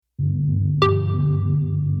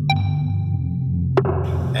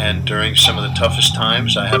And during some of the toughest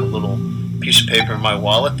times, I have a little piece of paper in my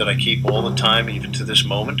wallet that I keep all the time, even to this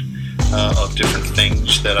moment, of different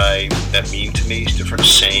things that mean to me, different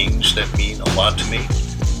sayings that mean a lot to me,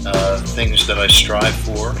 things that I strive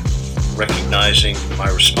for, recognizing my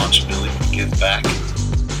responsibility to give back.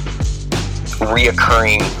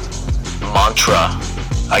 Reoccurring mantra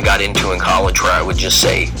I got into in college where I would just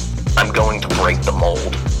say, I'm going to break the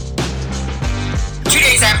mold. 2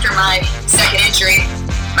 days after my second injury,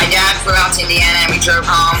 my dad flew out to Indiana and we drove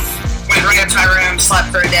home. Went right up to my room,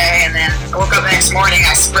 slept for a day, and then I woke up the next morning,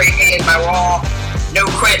 I spray painted my wall, no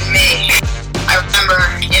quitting me. I remember,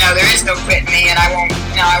 there is no quitting me, and I won't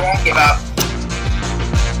give up.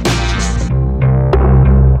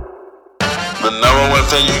 The number one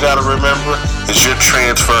thing you gotta remember is you're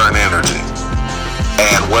transferring energy.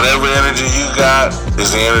 And whatever energy you got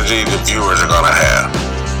is the energy the viewers are gonna have.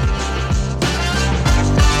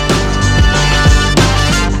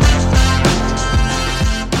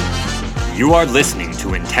 You are listening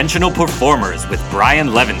to Intentional Performers with Brian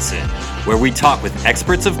Levinson, where we talk with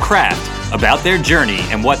experts of craft about their journey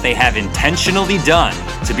and what they have intentionally done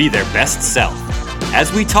to be their best self.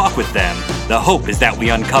 As we talk with them, the hope is that we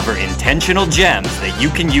uncover intentional gems that you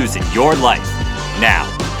can use in your life. Now,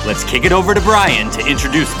 let's kick it over to Brian to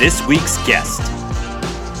introduce this week's guest.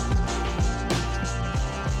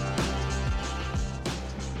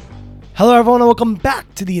 Hello, everyone, and welcome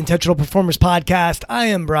back to the Intentional Performers Podcast. I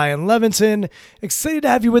am Brian Levinson. Excited to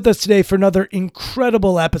have you with us today for another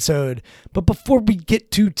incredible episode. But before we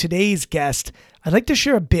get to today's guest, I'd like to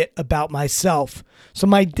share a bit about myself. So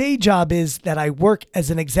my day job is that I work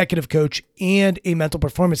as an executive coach and a mental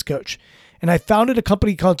performance coach. And I founded a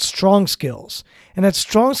company called Strong Skills. And at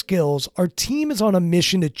Strong Skills, our team is on a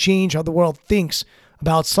mission to change how the world thinks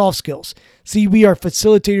about soft skills. See, we are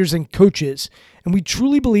facilitators and coaches, and we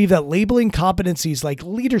truly believe that labeling competencies like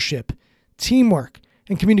leadership, teamwork,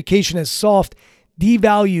 and communication as soft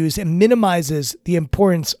devalues and minimizes the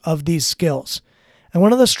importance of these skills. And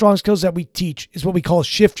one of the strong skills that we teach is what we call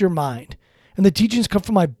Shift Your Mind. And the teachings come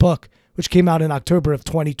from my book, which came out in October of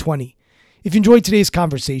 2020. If you enjoyed today's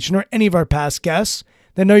conversation or any of our past guests,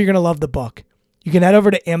 then know you're going to love the book. You can head over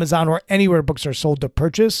to Amazon or anywhere books are sold to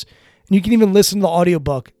purchase, and you can even listen to the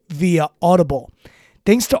audiobook via Audible.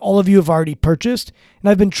 Thanks to all of you who have already purchased, and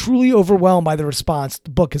I've been truly overwhelmed by the response the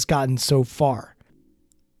book has gotten so far.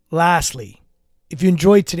 Lastly, if you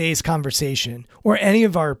enjoyed today's conversation or any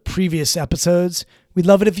of our previous episodes, we'd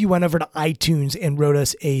love it if you went over to iTunes and wrote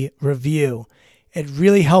us a review. It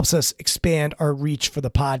really helps us expand our reach for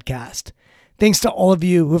the podcast. Thanks to all of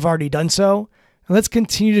you who have already done so, and let's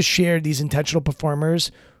continue to share these intentional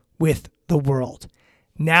performers with the world.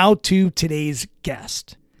 Now to today's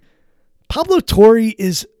guest. Pablo Torre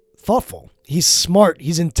is thoughtful, he's smart,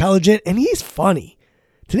 he's intelligent, and he's funny.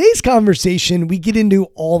 Today's conversation, we get into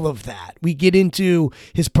all of that. We get into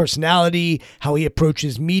his personality, how he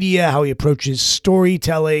approaches media, how he approaches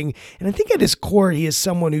storytelling. And I think at his core, he is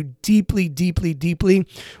someone who deeply, deeply, deeply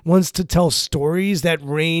wants to tell stories that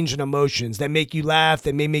range in emotions, that make you laugh,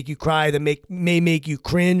 that may make you cry, that may make you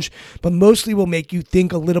cringe, but mostly will make you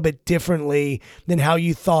think a little bit differently than how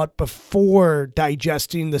you thought before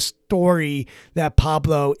digesting the story that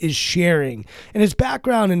Pablo is sharing. And his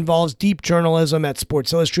background involves deep journalism at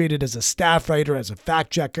Sports Illustrated as a staff writer, as a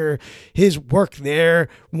fact checker. His work there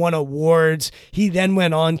won awards. He then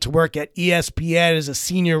went on to work at ESPN as a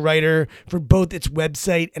senior writer for both its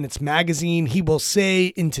website and its magazine. He will say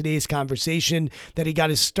in today's conversation that he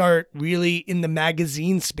got his start really in the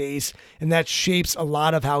magazine space, and that shapes a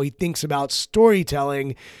lot of how he thinks about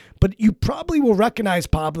storytelling. But you probably will recognize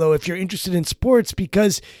Pablo if you're interested in sports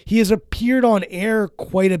because he has appeared on air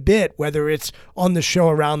quite a bit, whether it's on the show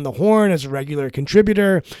Around the Horn as a regular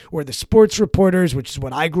contributor, or the Sports Reporters, which is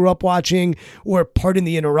what I grew up watching, or Pardon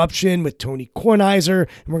the Interruption with Tony Kornheiser.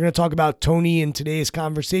 And we're going to talk about Tony in today's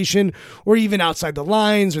conversation, or even Outside the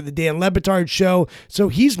Lines or the Dan Le Batard Show. So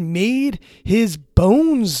he's made his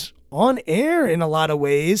bones on air in a lot of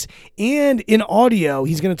ways and in audio.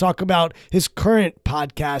 He's going to talk about his current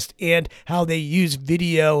podcast and how they use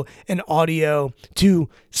video and audio to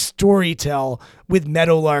storytell with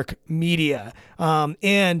Meadowlark Media.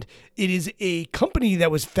 And it is a company that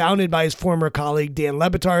was founded by his former colleague, Dan Le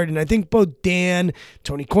Batard. And I think both Dan,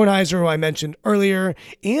 Tony Kornheiser, who I mentioned earlier,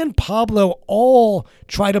 and Pablo all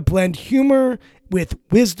try to blend humor with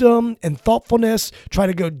wisdom and thoughtfulness, try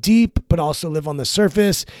to go deep, but also live on the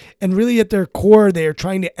surface. And really at their core, they are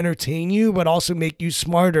trying to entertain you, but also make you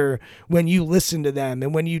smarter when you listen to them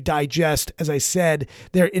and when you digest, as I said,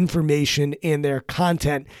 their information and their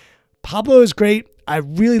content. Pablo is great. I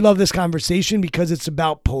really love this conversation because it's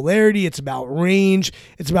about polarity, it's about range,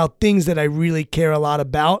 it's about things that I really care a lot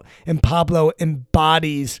about. And Pablo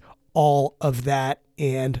embodies all of that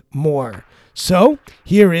and more. So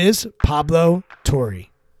here is Pablo Torre.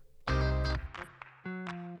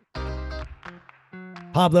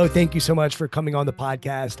 Pablo, thank you so much for coming on the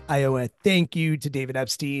podcast. I owe a thank you to David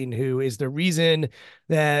Epstein, who is the reason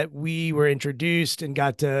that we were introduced and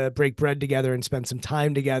got to break bread together and spend some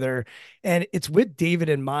time together. And it's with David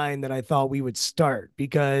in mind that I thought we would start,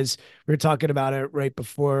 because we were talking about it right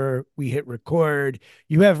before we hit record.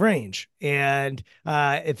 You have range. And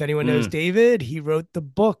if anyone knows David, he wrote the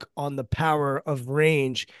book on the power of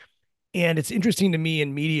range. And it's interesting to me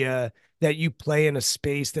in media that you play in a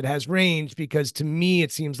space that has range, because to me,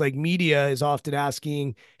 it seems like media is often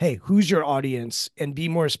asking, hey, who's your audience? And be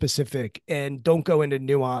more specific, and don't go into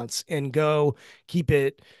nuance, and go keep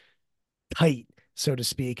it tight, so to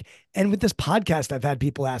speak. And with this podcast, I've had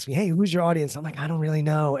people ask me, hey, who's your audience? I'm like, I don't really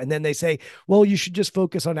know. And then they say, well, you should just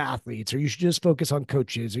focus on athletes, or you should just focus on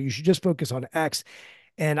coaches, or you should just focus on X.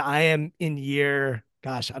 And I am in year,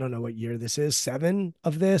 gosh, I don't know what year this is, 7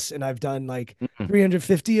 of this. And I've done like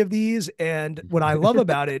 350 of these. And what I love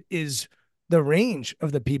about it is the range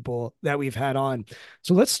of the people that we've had on.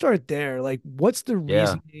 So let's start there. Like, what's the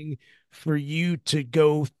reasoning for you to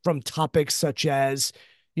go from topics such as,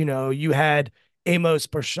 you had Amos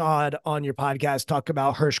Barshad on your podcast talk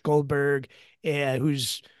about Hirsch Goldberg, and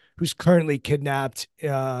who's currently kidnapped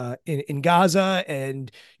in Gaza,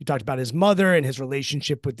 and you talked about his mother and his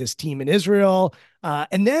relationship with this team in Israel.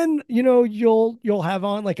 And then, you'll have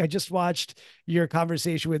on, like, I just watched your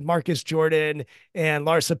conversation with Marcus Jordan and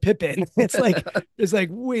Larsa Pippen. It's like,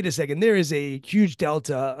 wait a second, there is a huge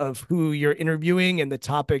delta of who you're interviewing and the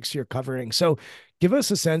topics you're covering. So give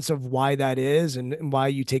us a sense of why that is, and why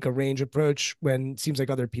you take a range approach when it seems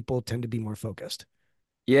like other people tend to be more focused.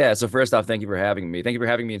 Yeah. So first off, thank you for having me. Thank you for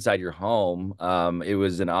having me inside your home. It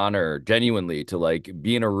was an honor, genuinely, to like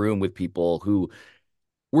be in a room with people who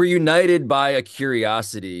were united by a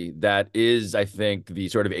curiosity that is, I think, the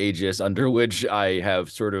sort of aegis under which I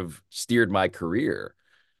have sort of steered my career.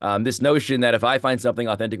 This notion that if I find something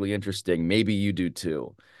authentically interesting, maybe you do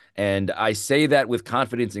too. And I say that with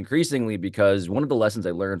confidence increasingly, because one of the lessons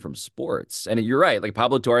I learned from sports, and you're right, like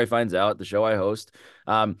Pablo Torre finds out, the show I host,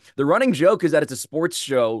 the running joke is that it's a sports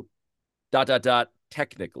show, ...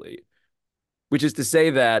 technically, which is to say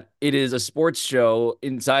that it is a sports show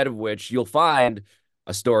inside of which you'll find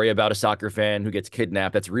a story about a soccer fan who gets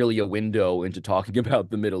kidnapped. That's really a window into talking about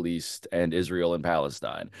the Middle East and Israel and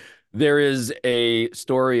Palestine. There is a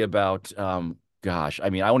story about, I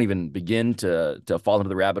mean, I won't even begin to fall into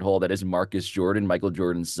the rabbit hole that is Marcus Jordan, Michael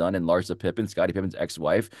Jordan's son, and Larsa Pippen, Scottie Pippen's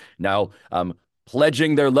ex-wife, now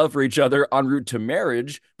pledging their love for each other en route to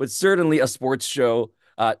marriage, but certainly a sports show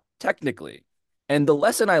technically. And the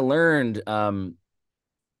lesson I learned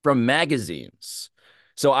from magazines.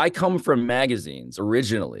 So I come from magazines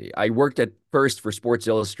originally. I worked at first for Sports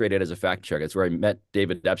Illustrated as a fact checker. That's where I met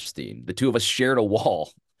David Epstein. The two of us shared a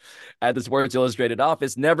wall at the Sports Illustrated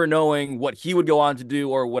office, never knowing what he would go on to do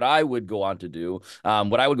or what I would go on to do.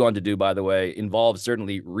 What I would go on to do, by the way, involves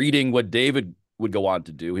certainly reading what David would go on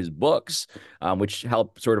to do, his books, which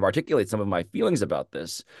helped sort of articulate some of my feelings about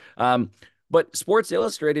this. But Sports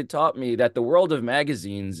Illustrated taught me that the world of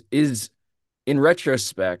magazines is, in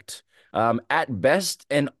retrospect, at best,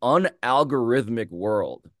 an unalgorithmic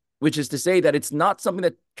world, which is to say that it's not something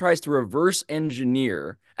that tries to reverse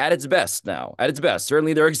engineer at its best now. At its best,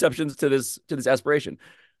 certainly there are exceptions to this aspiration.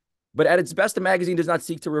 But at its best, a magazine does not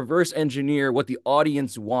seek to reverse engineer what the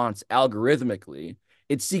audience wants algorithmically.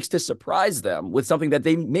 It seeks to surprise them with something that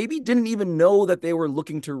they maybe didn't even know that they were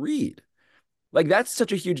looking to read. Like, that's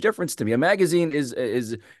such a huge difference to me. A magazine is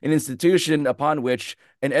an institution upon which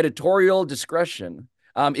an editorial discretion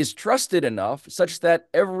is trusted enough such that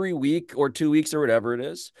every week or 2 weeks or whatever it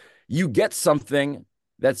is, you get something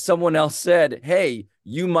that someone else said, hey,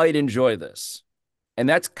 you might enjoy this. And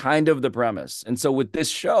that's kind of the premise. And so with this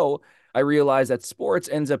show, I realized that sports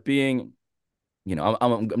ends up being,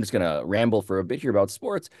 I'm just going to ramble for a bit here about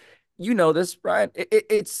sports. You know this, Brian.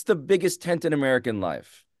 It's the biggest tent in American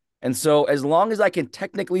life. And so as long as I can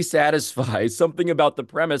technically satisfy something about the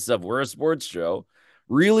premise of we're a sports show,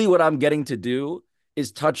 really what I'm getting to do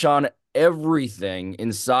is touch on everything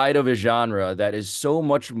inside of a genre that is so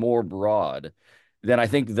much more broad than I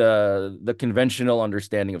think the conventional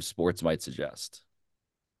understanding of sports might suggest.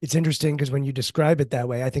 It's interesting because when you describe it that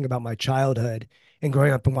way, I think about my childhood and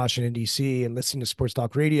growing up in Washington, D.C. and listening to sports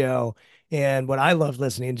talk radio. And what I love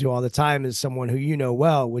listening to all the time is someone who you know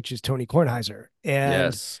well, which is Tony Kornheiser. And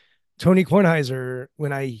yes. Tony Kornheiser,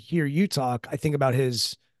 when I hear you talk, I think about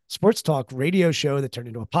his sports talk radio show that turned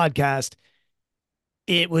into a podcast.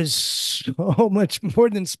 It was so much more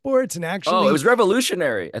than sports. And Oh, it actually, was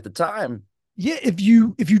revolutionary at the time. yeah, if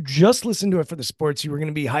you just listen to it for the sports, you were going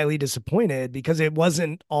to be highly disappointed because it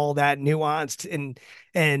wasn't all that nuanced and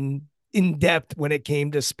in depth when it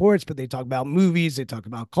came to sports. But they talk about movies, they talk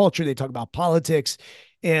about culture, they talk about politics,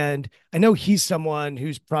 and I know he's someone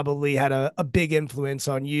who's probably had a big influence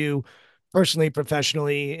on you personally,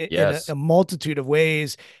 professionally, in a Yes. multitude of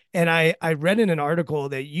ways. And I read in an article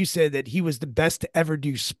that you said that he was the best to ever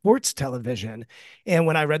do sports television. And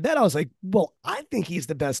when I read that, I was like, well, I think he's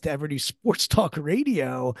the best to ever do sports talk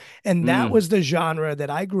radio. And that Mm. was the genre that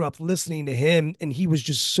I grew up listening to him. And he was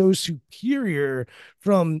just so superior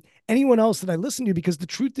from anyone else that I listened to. Because the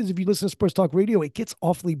truth is, if you listen to sports talk radio, it gets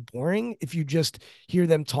awfully boring if you just hear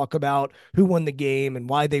them talk about who won the game and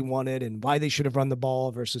why they won it and why they should have run the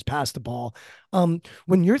ball versus pass the ball.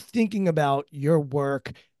 When you're thinking about your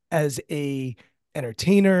work as a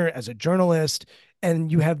entertainer, as a journalist,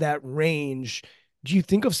 and you have that range, do you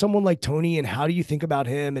think of someone like Tony and how do you think about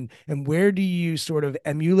him and where do you sort of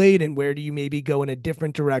emulate and where do you maybe go in a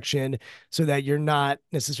different direction so that you're not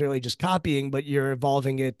necessarily just copying, but you're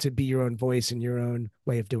evolving it to be your own voice and your own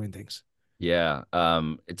way of doing things? Yeah,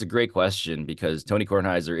 it's a great question because Tony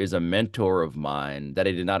Kornheiser is a mentor of mine that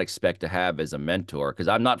I did not expect to have as a mentor because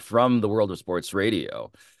I'm not from the world of sports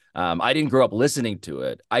radio. I didn't grow up listening to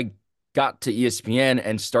it. I got to ESPN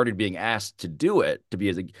and started being asked to do it, to be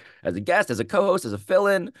as a guest, as a co-host, as a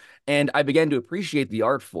fill-in, and I began to appreciate the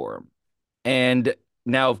art form. And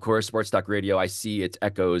now, of course, sports talk radio, I see its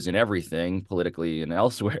echoes in everything politically and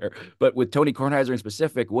elsewhere. But with Tony Kornheiser in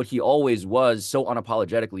specific, what he always was so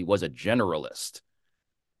unapologetically was a generalist.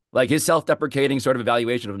 Like his self-deprecating sort of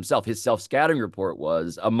evaluation of himself, his self-scattering report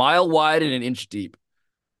was a mile wide and an inch deep.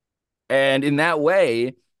 And in that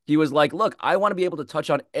way, he was like, look, I want to be able to touch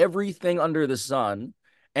on everything under the sun.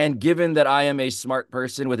 And given that I am a smart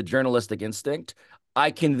person with a journalistic instinct, I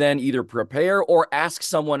can then either prepare or ask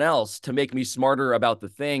someone else to make me smarter about the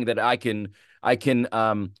thing that I can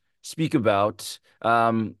speak about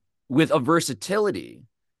with a versatility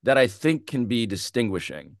that I think can be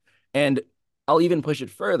distinguishing. And I'll even push it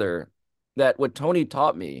further that what Tony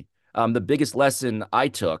taught me, the biggest lesson I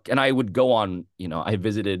took, and I would go on, I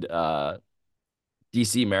visited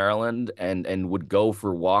DC, Maryland, and would go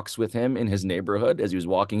for walks with him in his neighborhood as he was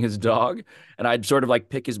walking his dog. And I'd sort of like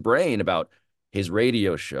pick his brain about his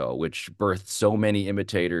radio show, which birthed so many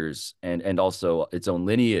imitators and also its own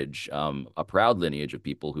lineage, a proud lineage of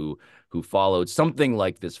people who followed something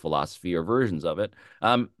like this philosophy or versions of it.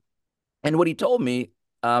 And what he told me,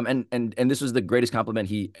 and this was the greatest compliment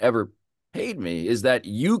he ever paid me, is that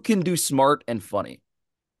you can do smart and funny.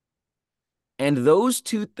 And those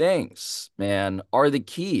two things, man, are the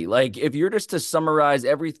key. Like, if you're just to summarize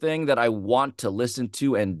everything that I want to listen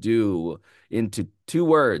to and do into two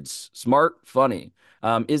words, smart, funny,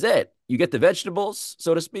 is it. You get the vegetables,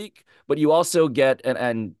 so to speak, but you also get,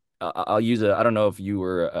 and I'll use I don't know if you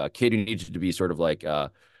were a kid who needed to be sort of like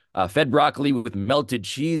fed broccoli with melted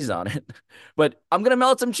cheese on it, but I'm going to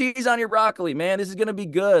melt some cheese on your broccoli, man. This is going to be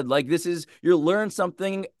good. Like, you'll learn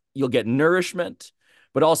something, you'll get nourishment,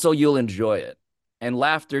 but also you'll enjoy it. And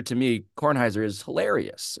laughter to me, Kornheiser is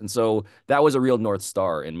hilarious. And so that was a real North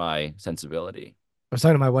Star in my sensibility. I was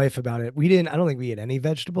talking to my wife about it. I don't think we had any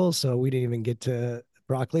vegetables, so we didn't even get to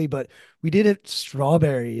broccoli, but we did it.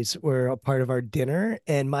 Strawberries were a part of our dinner,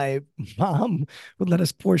 and my mom would let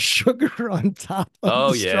us pour sugar on top of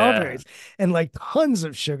Oh, the yeah. strawberries and like tons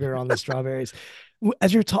of sugar on the strawberries.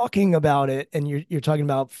 As you're talking about it, and you're talking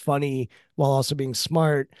about funny while also being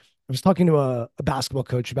smart, I was talking to a basketball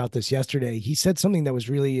coach about this yesterday. He said something that was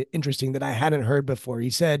really interesting that I hadn't heard before. He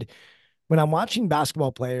said, when I'm watching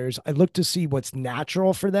basketball players, I look to see what's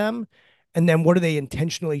natural for them and then what are they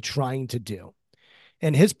intentionally trying to do.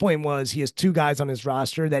 And his point was he has two guys on his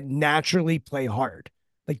roster that naturally play hard.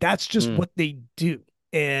 Like that's just what they do.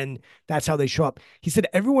 And that's how they show up. He said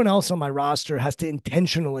everyone else on my roster has to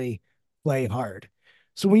intentionally play hard.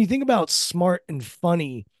 So when you think about smart and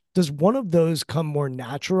funny, does one of those come more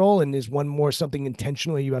natural and is one more something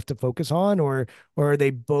intentionally you have to focus on or are they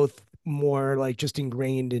both more like just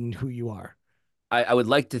ingrained in who you are? I would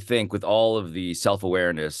like to think with all of the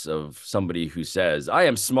self-awareness of somebody who says, I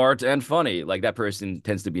am smart and funny, like that person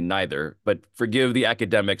tends to be neither, but forgive the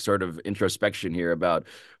academic sort of introspection here about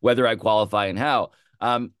whether I qualify and how.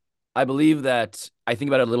 I believe that I think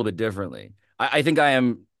about it a little bit differently. I think I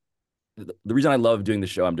am, the reason I love doing the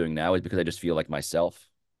show I'm doing now is because I just feel like myself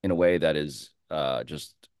in a way that is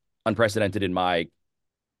just unprecedented in my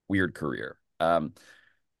weird career.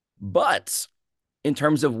 But in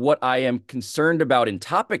terms of what I am concerned about in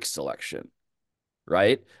topic selection,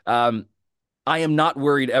 right? I am not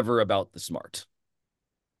worried ever about the smart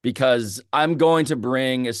because I'm going to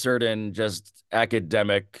bring a certain just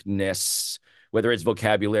academicness, whether it's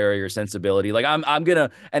vocabulary or sensibility. Like I'm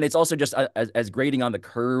gonna, and it's also just as grading on the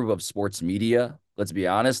curve of sports media. Let's be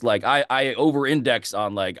honest. Like I over index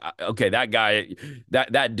on like, okay, that guy,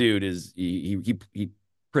 that dude is he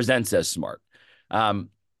presents as smart. Um,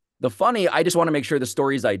 the funny, I just want to make sure the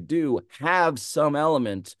stories I do have some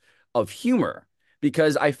element of humor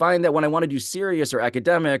because I find that when I want to do serious or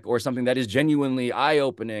academic or something that is genuinely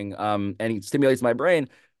eye-opening, and it stimulates my brain,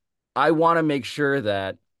 I want to make sure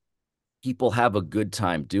that people have a good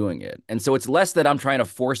time doing it. And so it's less that I'm trying to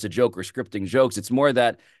force a joke or scripting jokes. It's more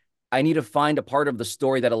that I need to find a part of the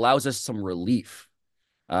story that allows us some relief,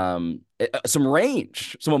 some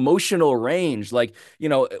range, some emotional range. Like,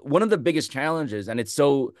 one of the biggest challenges, and it's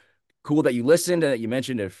so cool that you listened and that you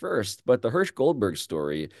mentioned it first, but the Hirsch Goldberg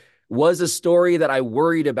story was a story that I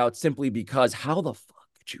worried about simply because how the fuck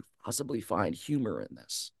could you possibly find humor in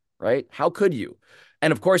this, right? How could you?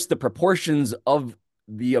 And of course, the proportions of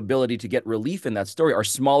the ability to get relief in that story are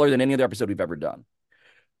smaller than any other episode we've ever done.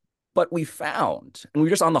 But we found, and we were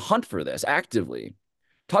just on the hunt for this actively,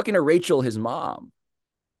 talking to Rachel, his mom,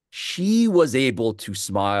 she was able to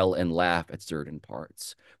smile and laugh at certain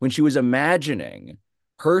parts. When she was imagining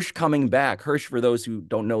Hirsch coming back, Hirsch, for those who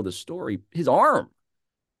don't know the story, his arm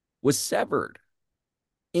was severed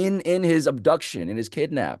in his abduction, in his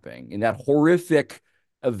kidnapping, in that horrific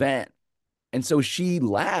event. And so she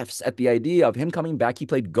laughs at the idea of him coming back. He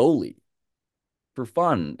played goalie for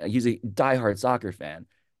fun. He's a diehard soccer fan.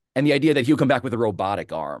 And the idea that he'll come back with a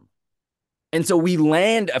robotic arm. And so we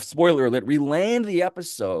land, a spoiler alert, we land the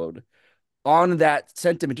episode on that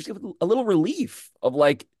sentiment, just give a little relief of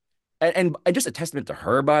like, and just a testament to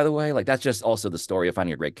her, by the way. Like, that's just also the story of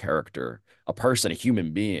finding a great character, a person, a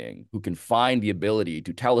human being who can find the ability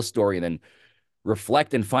to tell a story and then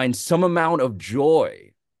reflect and find some amount of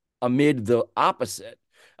joy amid the opposite.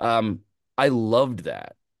 I loved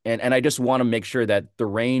that. And I just want to make sure that the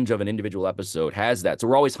range of an individual episode has that. So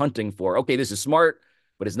we're always hunting for, okay, this is smart,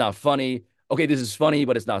 but it's not funny. Okay, this is funny,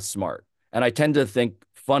 but it's not smart. And I tend to think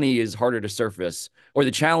funny is harder to surface, or the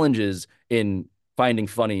challenges in finding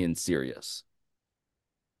funny and serious.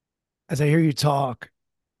 As I hear you talk,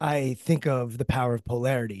 I think of the power of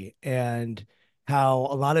polarity and how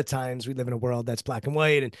a lot of times we live in a world that's black and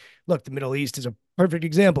white. And look, the Middle East is a perfect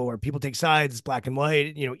example where people take sides, black and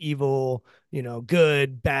white, evil,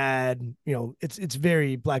 good, bad, it's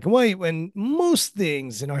very black and white when most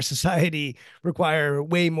things in our society require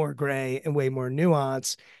way more gray and way more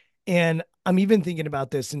nuance. And I'm even thinking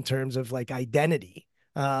about this in terms of like identity,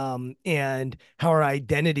 and how our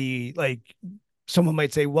identity, like someone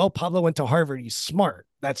might say, well, Pablo went to Harvard. He's smart.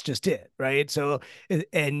 That's just it. Right. So,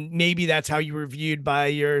 and maybe that's how you were viewed by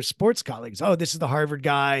your sports colleagues. Oh, this is the Harvard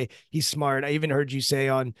guy. He's smart. I even heard you say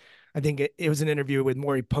on, I think it was an interview with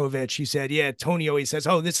Maury Povich. He said, yeah, Tony always says,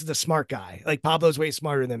 oh, this is the smart guy. Like Pablo's way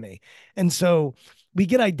smarter than me. And so we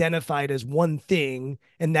get identified as one thing,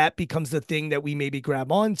 and that becomes the thing that we maybe grab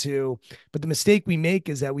onto. But the mistake we make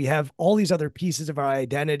is that we have all these other pieces of our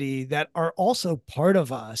identity that are also part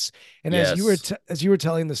of us. And Yes. As you were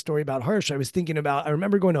telling the story about Hirsch, I was thinking about, I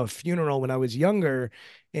remember going to a funeral when I was younger,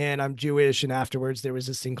 and I'm Jewish, and afterwards there was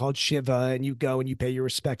this thing called Shiva, and you go and you pay your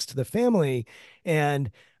respects to the family. And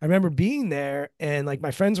I remember being there, and like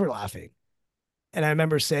my friends were laughing. And I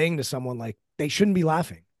remember saying to someone, like, they shouldn't be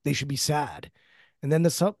laughing. They should be sad. And then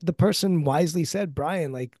the person wisely said,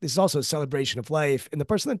 Brian, like, this is also a celebration of life. And the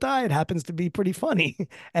person that died happens to be pretty funny.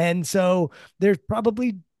 And so there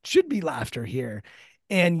probably should be laughter here.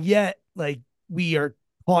 And yet, like, we are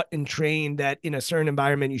taught and trained that in a certain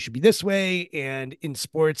environment, you should be this way. And in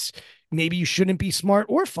sports, maybe you shouldn't be smart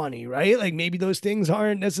or funny, right? Like maybe those things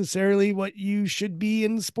aren't necessarily what you should be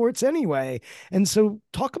in sports anyway. And so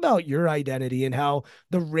talk about your identity and how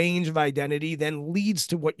the range of identity then leads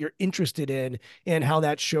to what you're interested in and how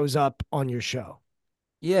that shows up on your show.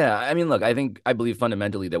 Yeah, I mean, look, I believe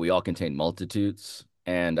fundamentally that we all contain multitudes,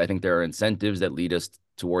 and I think there are incentives that lead us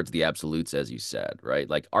towards the absolutes, as you said, right?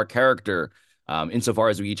 Like our character, insofar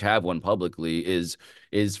as we each have one publicly, is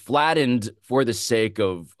flattened for the sake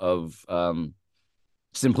of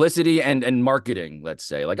simplicity and marketing. Let's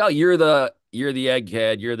say, like, oh, you're the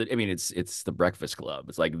egghead, I mean, it's the Breakfast Club.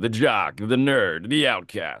 It's like the jock, the nerd, the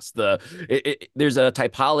outcast. There's a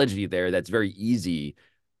typology there that's very easy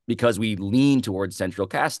because we lean towards central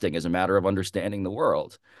casting as a matter of understanding the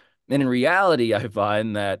world. And in reality, I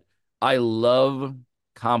find that I love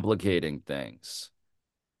complicating things.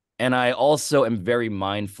 And I also am very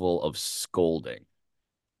mindful of scolding.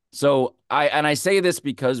 So I say this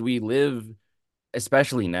because we live,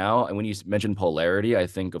 especially now, and when you mention polarity, I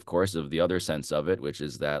think, of course, of the other sense of it, which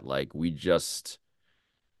is that like we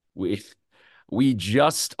we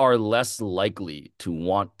just are less likely to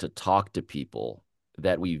want to talk to people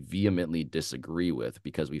that we vehemently disagree with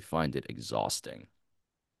because we find it exhausting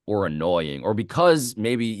or annoying, or because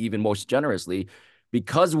maybe even most generously,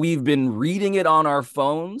 because we've been reading it on our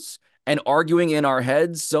phones and arguing in our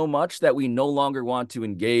heads so much that we no longer want to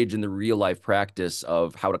engage in the real life practice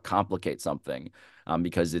of how to complicate something.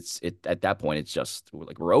 Because it at that point, it's just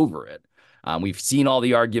like we're over it. We've seen all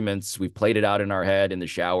the arguments, we've played it out in our head in the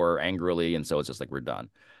shower angrily, and so it's just like we're done.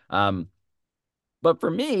 Um, but for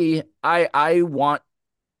me, I want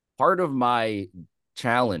part of my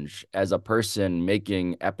challenge as a person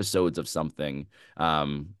making episodes of something,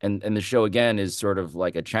 and the show again is sort of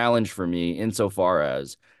like a challenge for me insofar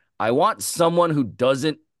as I want someone who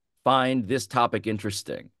doesn't find this topic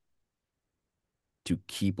interesting to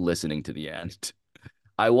keep listening to the end.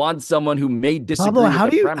 I want someone who may Pablo, disagree with the how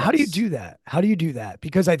do you premise. do that? How do you do that?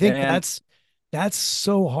 Because I think And that's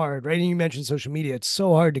so hard, right? And you mentioned social media. It's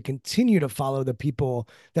so hard to continue to follow the people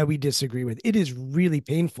that we disagree with. It is really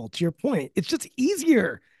painful. To your point, it's just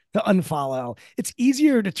easier to unfollow. It's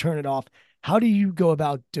easier to turn it off. How do you go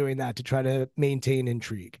about doing that to try to maintain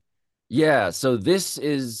intrigue? yeah, so this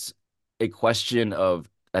is a question of,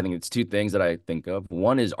 I think it's two things that I think of.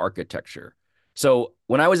 One is architecture. So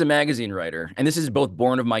when I was a magazine writer, and this is both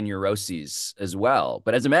born of my neuroses as well,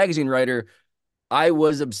 but as a magazine writer, I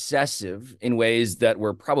was obsessive in ways that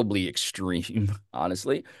were probably extreme,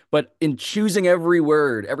 honestly, but in choosing every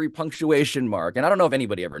word, every punctuation mark. And I don't know if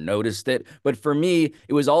anybody ever noticed it, but for me,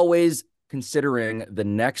 it was always considering the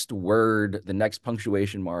next word, the next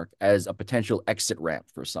punctuation mark as a potential exit ramp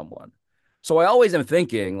for someone. So I always am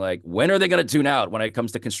thinking, like, when are they going to tune out when it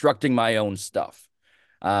comes to constructing my own stuff?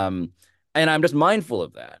 Um, and I'm just mindful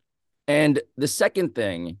of that. And the second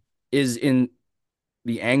thing is in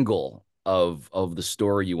the angle of the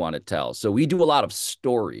story you want to tell. So we do a lot of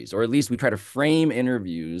stories, or at least we try to frame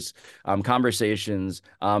interviews, conversations,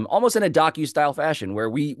 almost in a docu-style fashion, where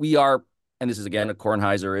we are, and this is again a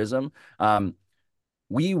Kornheiserism,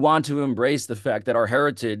 we want to embrace the fact that our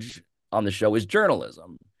heritage on the show is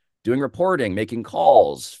journalism, doing reporting, making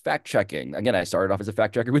calls, fact checking. Again, I started off as a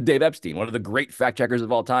fact checker with Dave Epstein, one of the great fact checkers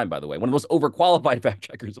of all time, by the way. One of the most overqualified fact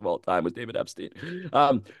checkers of all time was David Epstein.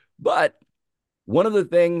 But one of the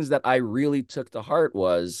things that I really took to heart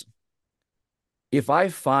was, if I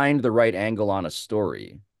find the right angle on a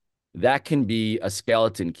story, that can be a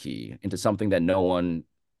skeleton key into something that no one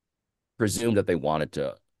presumed that they wanted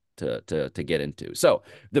to get into. So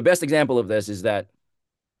the best example of this is that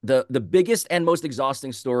the biggest and most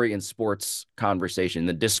exhausting story in sports conversation,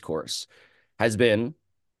 the discourse, has been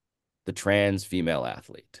the trans female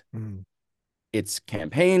athlete. Mm. It's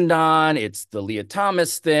campaigned on. It's the Leah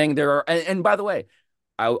Thomas thing. There are, and by the way,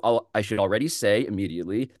 I should already say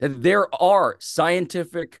immediately that there are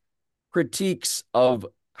scientific critiques of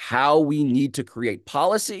how we need to create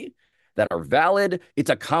policy that are valid. It's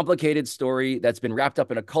a complicated story that's been wrapped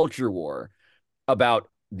up in a culture war about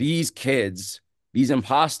these kids. These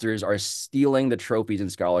imposters are stealing the trophies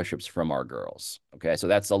and scholarships from our girls. Okay, so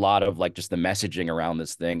that's a lot of like just the messaging around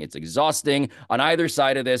this thing. It's exhausting on either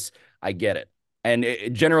side of this. I get it. And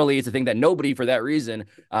generally, it's a thing that nobody, for that reason,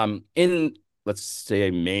 in, let's say,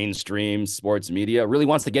 mainstream sports media really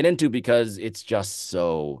wants to get into, because it's just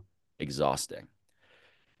so exhausting.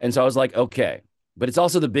 And so I was like, okay, but it's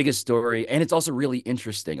also the biggest story, and it's also really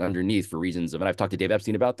interesting underneath for reasons of, and I've talked to Dave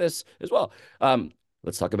Epstein about this as well.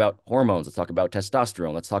 Let's talk about hormones. Let's talk about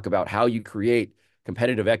testosterone. Let's talk about how you create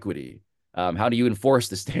competitive equity. How do you enforce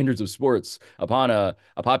the standards of sports upon a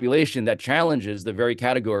population that challenges the very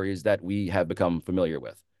categories that we have become familiar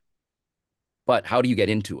with? But how do you get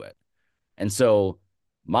into it? And so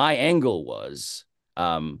my angle was,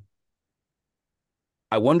 I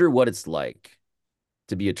wonder what it's like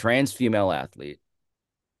to be a trans female athlete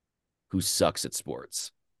who sucks at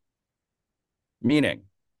sports. Meaning,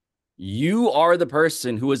 you are the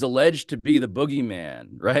person who is alleged to be the boogeyman,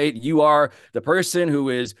 right? You are the person who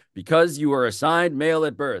is, because you are assigned male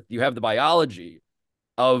at birth, you have the biology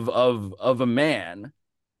of a man,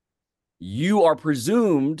 you are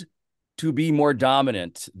presumed to be more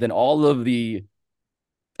dominant than all of the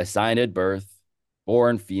assigned at birth,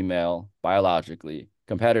 born female, biologically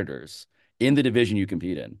competitors in the division you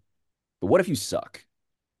compete in. But what if you suck?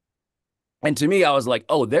 And to me, I was like,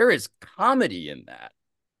 oh, there is comedy in that,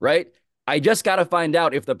 right? I just got to find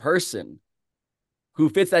out if the person who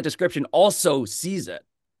fits that description also sees it.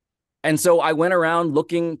 And so I went around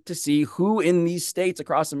looking to see who in these states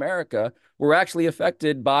across America were actually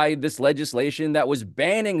affected by this legislation that was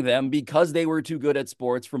banning them because they were too good at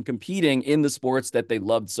sports from competing in the sports that they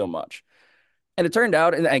loved so much. And it turned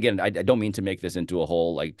out, and again, I don't mean to make this into a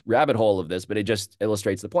whole like rabbit hole of this, but it just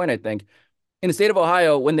illustrates the point, I think. In the state of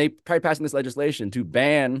Ohio, when they tried passing this legislation to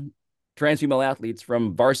ban trans female athletes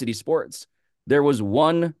from varsity sports, there was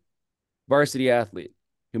one varsity athlete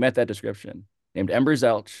who met that description named Ember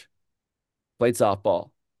Zelch, played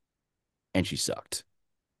softball, and she sucked.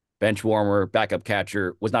 Bench warmer, backup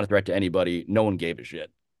catcher, was not a threat to anybody. No one gave a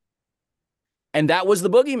shit. And that was the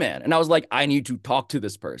boogeyman. And I was like, I need to talk to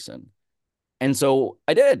this person. And so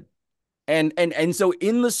I did. And so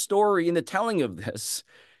in the story, in the telling of this,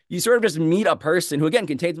 you sort of just meet a person who again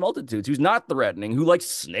contains multitudes, who's not threatening, who likes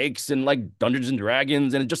snakes and like Dungeons and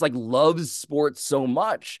Dragons and just like loves sports so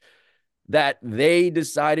much that they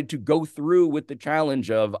decided to go through with the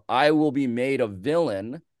challenge of I will be made a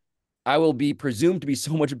villain. I will be presumed to be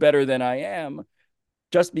so much better than I am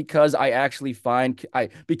just because I actually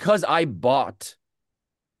because I bought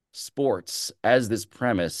sports as this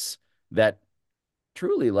premise that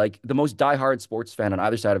truly like the most diehard sports fan on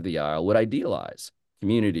either side of the aisle would idealize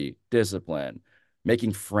community, discipline,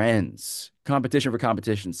 making friends, competition for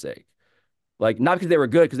competition's sake. Like not because they were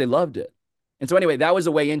good, because they loved it. And so anyway, that was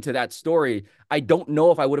a way into that story. I don't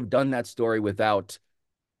know if I would have done that story without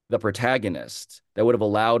the protagonist that would have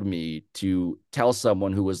allowed me to tell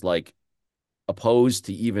someone who was like opposed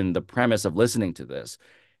to even the premise of listening to this.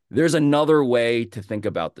 There's another way to think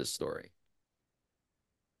about this story.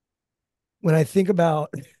 When I think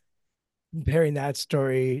about comparing that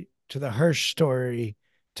story to the Hirsch story,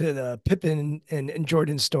 to the Pippen and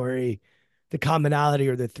Jordan story, the commonality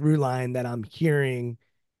or the through line that I'm hearing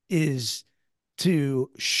is to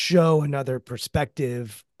show another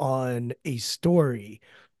perspective on a story,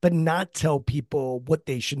 but not tell people what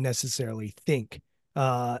they should necessarily think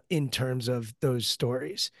in terms of those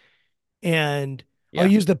stories. And I'll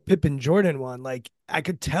use the Pippen Jordan one. Like I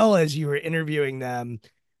could tell as you were interviewing them,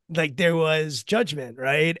 like there was judgment,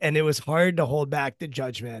 right? And it was hard to hold back the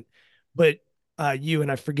judgment. But you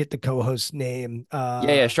and I forget the co-host's name.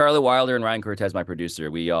 Charlotte Wilder and Ryan Cortez, my producer.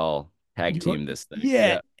 We all tag team this thing.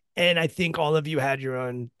 Yeah. And I think all of you had your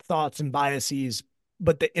own thoughts and biases,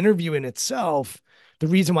 but the interview in itself, the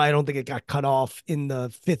reason why I don't think it got cut off in the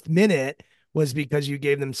 5th minute was because you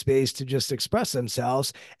gave them space to just express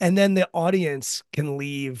themselves. And then the audience can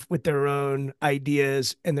leave with their own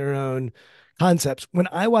ideas and their own concepts. When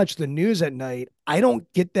I watch the news at night, I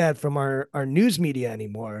don't get that from our news media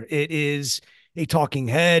anymore. It is a talking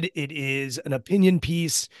head. It is an opinion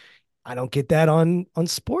piece. I don't get that on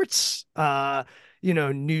sports,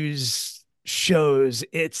 news shows.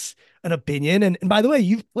 It's an opinion. And by the way,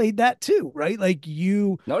 you've played that too, right? Like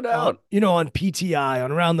you, no doubt, on PTI,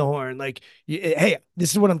 on Around the Horn, like, hey, this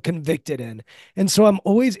is what I'm convicted in. And so I'm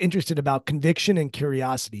always interested about conviction and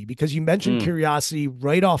curiosity because you mentioned curiosity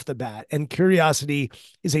right off the bat. And curiosity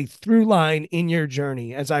is a through line in your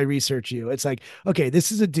journey as I research you. It's like, okay,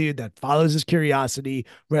 this is a dude that follows his curiosity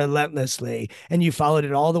relentlessly. And you followed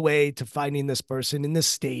it all the way to finding this person in this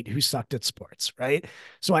state who sucked at sports, right?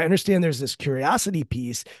 So I understand there's this curiosity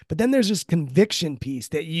piece, but then there's this conviction piece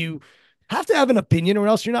that you have to have an opinion or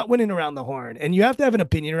else you're not winning Around the Horn. And you have to have an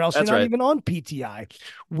opinion or else you're not even on PTI.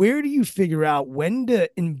 Where do you figure out when to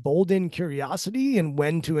embolden curiosity and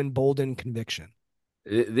when to embolden conviction?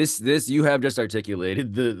 This you have just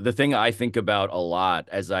articulated the thing I think about a lot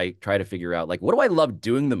as I try to figure out, like, what do I love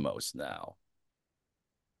doing the most now?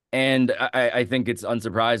 And I think it's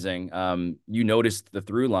unsurprising. You noticed the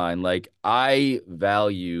through line. Like, I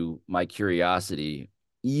value my curiosity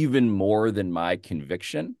even more than my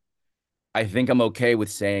conviction. I think I'm okay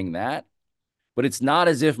with saying that, but it's not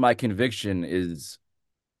as if my conviction is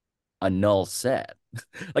a null set.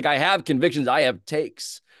 Like, I have convictions, I have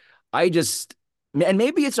takes. And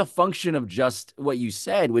maybe it's a function of just what you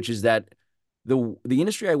said, which is that the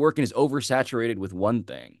industry I work in is oversaturated with one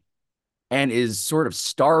thing and is sort of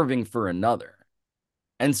starving for another.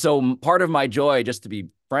 And so part of my joy, just to be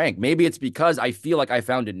frank, maybe it's because I feel like I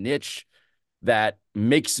found a niche that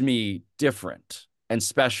makes me different and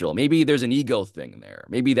special. Maybe there's an ego thing there.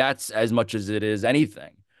 Maybe that's as much as it is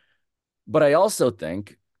anything. But I also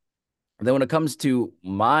think that when it comes to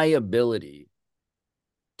my ability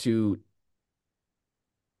to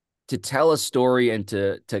tell a story and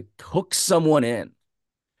to hook someone in,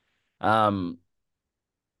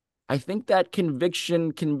 I think that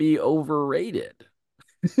conviction can be overrated.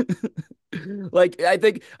 Like, I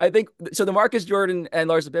think so. The Marcus Jordan and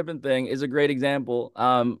Larsa Pippen thing is a great example,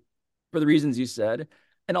 for the reasons you said,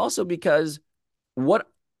 and also because what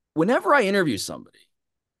whenever I interview somebody,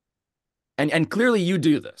 and clearly you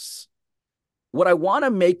do this, what I want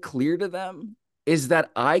to make clear to them is that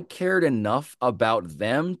I cared enough about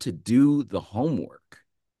them to do the homework.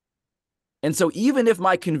 And so even if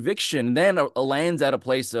my conviction then lands at a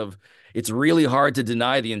place of it's really hard to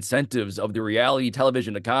deny the incentives of the reality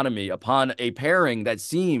television economy upon a pairing that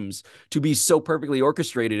seems to be so perfectly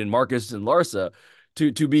orchestrated in Marcus and Larsa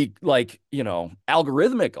to be like,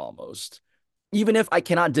 algorithmic almost. Even if I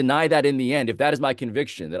cannot deny that in the end, if that is my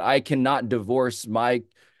conviction, that I cannot divorce my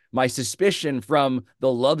suspicion from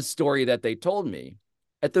the love story that they told me,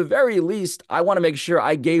 at the very least, I want to make sure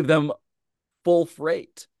I gave them full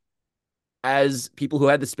freight as people who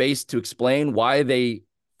had the space to explain why they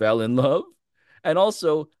fell in love. And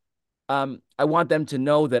also, I want them to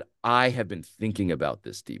know that I have been thinking about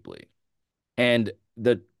this deeply. And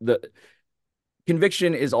the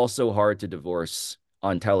conviction is also hard to divorce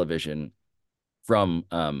on television from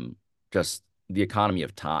just the economy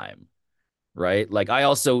of time, right? Like I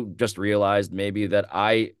also just realized maybe that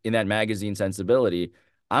in that magazine sensibility,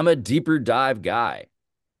 I'm a deeper dive guy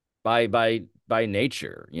by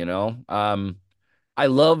nature, I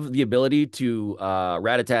love the ability to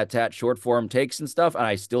rat-a-tat-tat short form takes and stuff, and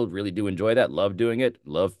I still really do enjoy that. Love doing it.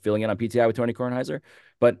 Love filling in on PTI with Tony Kornheiser.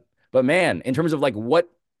 But man, in terms of like what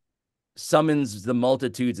summons the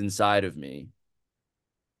multitudes inside of me,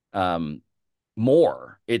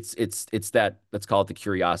 more it's that, let's call it the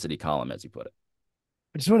curiosity column, as you put it.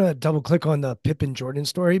 I just want to double click on the Pippen Jordan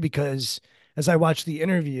story because as I watched the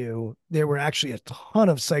interview, there were actually a ton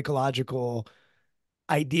of psychological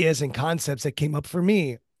ideas and concepts that came up for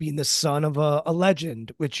me, being the son of a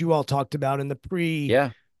legend, which you all talked about in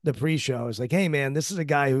Yeah. the pre-show. It's like, hey man, this is a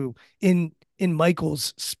guy who in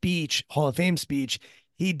Michael's speech, Hall of Fame speech,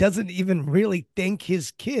 he doesn't even really thank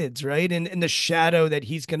his kids, right? And the shadow that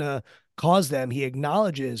he's gonna cause them, he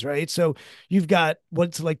acknowledges, right? So you've got what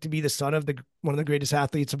it's like to be the son of the one of the greatest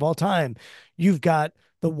athletes of all time. You've got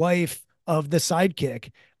the wife of the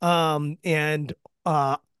sidekick, and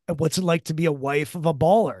what's it like to be a wife of a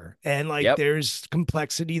baller, and like Yep. there's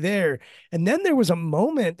complexity there. And then there was a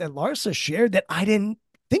moment that Larsa shared that I didn't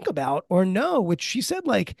think about or know, which she said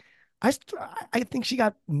like I I think she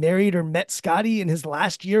got married or met Scotty in his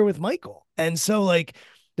last year with Michael. And so like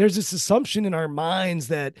there's this assumption in our minds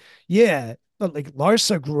that yeah, like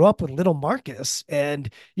Larsa grew up with little Marcus and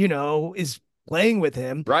is playing with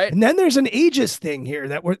him. Right. And then there's an ageist thing here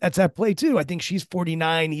that's at play too. I think she's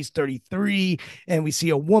 49, he's 33, and we see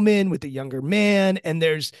a woman with a younger man, and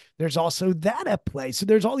there's also that at play. So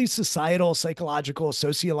there's all these societal, psychological,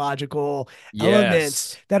 sociological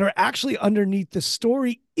elements Yes. that are actually underneath the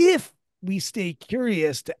story if we stay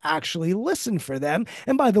curious to actually listen for them.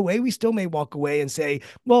 And by the way, we still may walk away and say,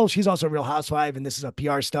 well, she's also a real housewife and this is a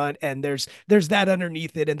PR stunt and there's that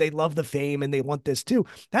underneath it and they love the fame and they want this too.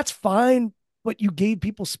 That's fine, but you gave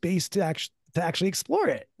people space to actually explore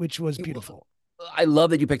it, which was beautiful. I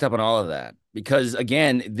love that you picked up on all of that because,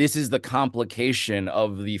 again, this is the complication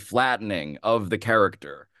of the flattening of the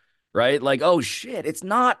character, right? Like, oh shit, it's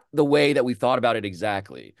not the way that we thought about it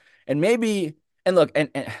exactly. And maybe, and look,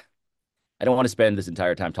 and I don't want to spend this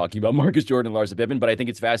entire time talking about Marcus Jordan and Larsa Pippen, but I think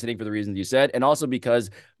it's fascinating for the reasons you said. And also because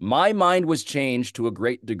my mind was changed to a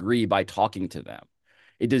great degree by talking to them.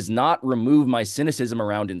 It does not remove my cynicism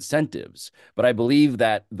around incentives, but I believe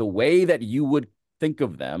that the way that you would think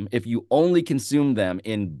of them, if you only consume them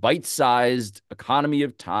in bite-sized economy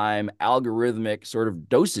of time, algorithmic sort of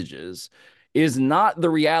dosages, is not the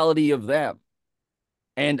reality of them.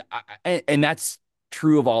 And that's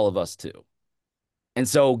true of all of us too. And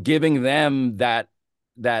so giving them that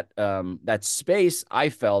space, I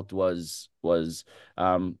felt was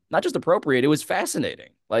not just appropriate, it was fascinating.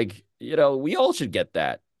 Like, we all should get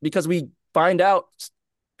that because we find out,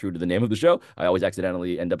 true to the name of the show, I always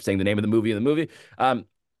accidentally end up saying the name of the movie in the movie.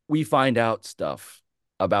 We find out stuff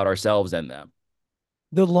about ourselves and them.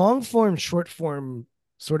 The long form, short form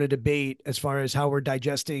sort of debate as far as how we're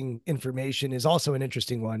digesting information is also an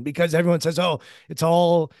interesting one because everyone says, oh, it's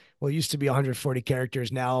all, well, it used to be 140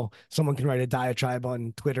 characters. Now someone can write a diatribe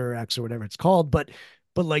on Twitter or X or whatever it's called. But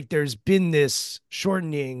like there's been this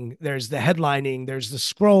shortening, there's the headlining, there's the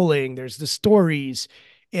scrolling, there's the stories.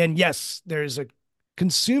 And yes, there's a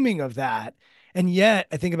consuming of that. And yet,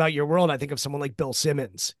 I think about your world. I think of someone like Bill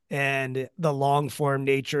Simmons and the long form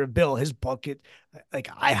nature of Bill. His book, like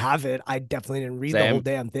I have it. I definitely didn't read the whole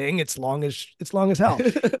damn thing. It's long as hell.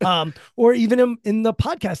 Or even in the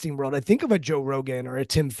podcasting world, I think of a Joe Rogan or a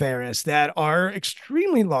Tim Ferriss that are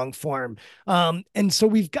extremely long form. And so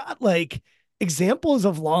we've got like examples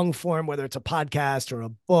of long form, whether it's a podcast or a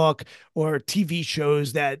book or TV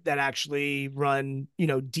shows that actually run,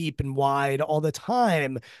 deep and wide all the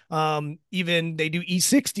time. Even they do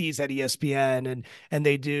E60s at ESPN, and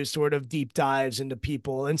they do sort of deep dives into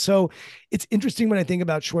people. And so it's interesting when I think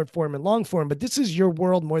about short form and long form, but this is your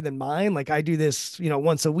world more than mine. Like I do this,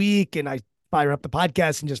 once a week, and I fire up the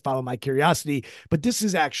podcast and just follow my curiosity. But this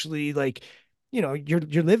is actually like,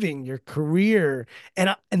 you're living your career.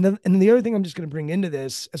 And the other thing I'm just going to bring into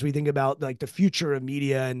this as we think about like the future of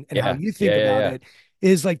media and how Yeah. you think Yeah. Yeah. about Yeah. it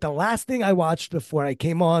is like the last thing I watched before I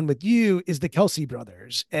came on with you is the Kelsey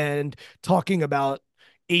brothers and talking about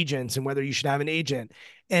agents and whether you should have an agent.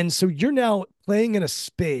 And so you're now playing in a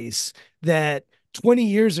space that 20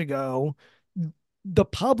 years ago, the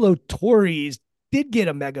Pablo Torres did get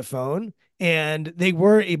a megaphone and they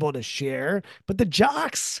were able to share, but the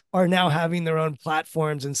jocks are now having their own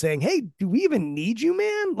platforms and saying, "Hey, do we even need you,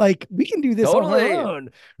 man? Like we can do this on our Totally. own."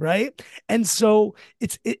 Right. And so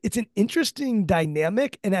it's an interesting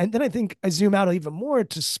dynamic. And then I think I zoom out even more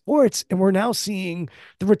to sports, and we're now seeing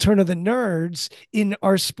the return of the nerds in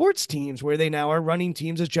our sports teams where they now are running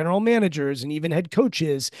teams as general managers and even head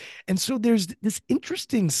coaches. And so there's this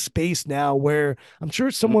interesting space now where I'm sure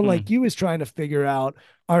someone Mm-hmm. like you is trying to figure out,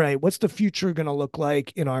 all right, what's the future going to look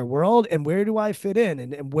like in our world, and where do I fit in,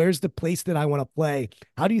 and where's the place that I want to play?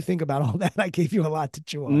 How do you think about all that? I gave you a lot to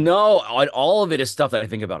chew on. No, all of it is stuff that I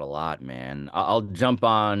think about a lot, man. I'll jump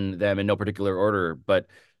on them in no particular order, but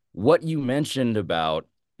what you mentioned about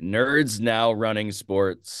nerds now running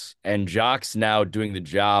sports and jocks now doing the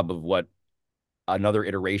job of what another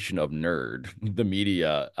iteration of nerd, the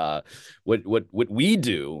media, what we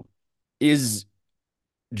do is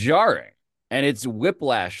jarring, and it's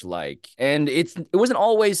whiplash like, and it wasn't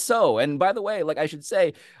always so. And by the way, like I should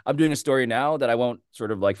say, I'm doing a story now that I won't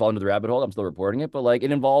sort of like fall into the rabbit hole. I'm still reporting it, but like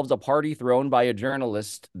it involves a party thrown by a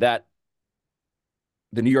journalist that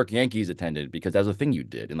the New York Yankees attended because that was a thing you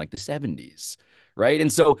did in like the 70s, right?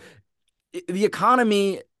 And so the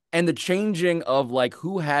economy and the changing of like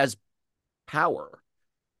who has power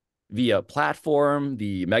via platform,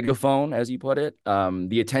 the megaphone, as you put it,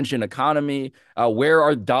 the attention economy, where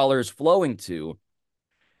are dollars flowing to?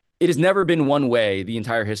 It has never been one way the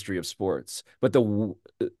entire history of sports, but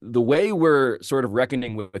the way we're sort of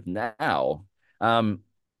reckoning with now,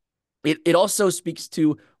 it also speaks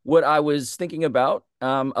to what I was thinking about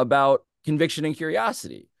conviction and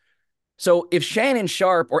curiosity. So if Shannon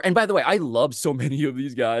Sharp, and by the way, I love so many of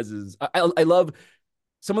these guys. I love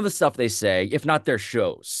some of the stuff they say, if not their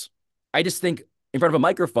shows. I just think in front of a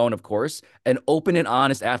microphone, of course, an open and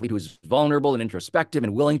honest athlete who is vulnerable and introspective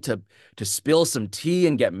and willing to spill some tea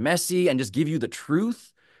and get messy and just give you the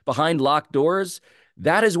truth behind locked doors.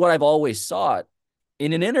 That is what I've always sought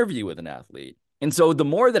in an interview with an athlete. And so the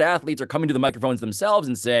more that athletes are coming to the microphones themselves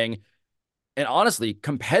and saying, and honestly,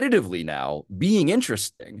 competitively now, being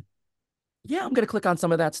interesting, yeah, I'm going to click on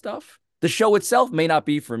some of that stuff. The show itself may not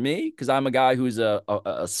be for me because I'm a guy who's a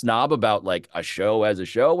snob about like a show as a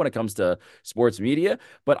show when it comes to sports media,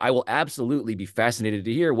 but I will absolutely be fascinated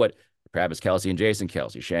to hear what Travis Kelce and Jason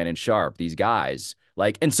Kelce, Shannon Sharp, these guys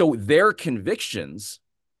like. And so their convictions,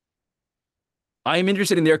 I'm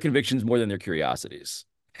interested in their convictions more than their curiosities.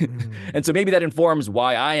 And so maybe that informs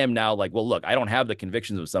why I am now like, well, look, I don't have the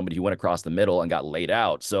convictions of somebody who went across the middle and got laid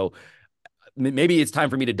out. So maybe it's time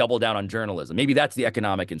for me to double down on journalism. Maybe that's the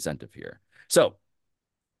economic incentive here. So,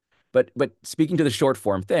 but speaking to the short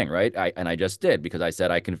form thing, right? I just did because I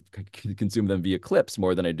said I can consume them via clips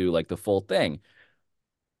more than I do like the full thing.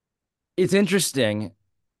 It's interesting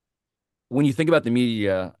when you think about the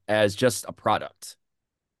media as just a product.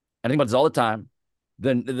 I think about this all the time.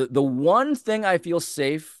 The one thing I feel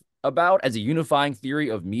safe about as a unifying theory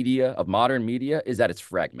of media, of modern media, is that it's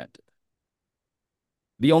fragmented.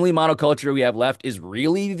 The only monoculture we have left is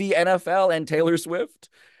really the NFL and Taylor Swift.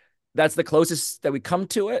 That's the closest that we come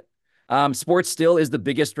to it. Sports still is the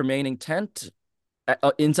biggest remaining tent,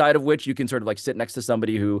 inside of which you can sort of like sit next to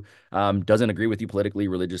somebody who doesn't agree with you politically,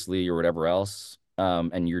 religiously, or whatever else,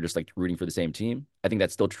 and you're just like rooting for the same team. I think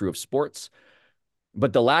that's still true of sports.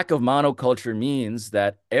 But the lack of monoculture means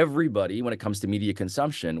that everybody, when it comes to media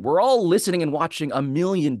consumption, we're all listening and watching a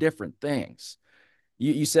million different things.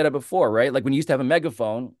 You said it before, right? Like when you used to have a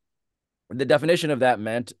megaphone, the definition of that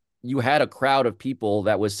meant you had a crowd of people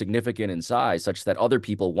that was significant in size, such that other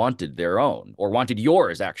people wanted their own or wanted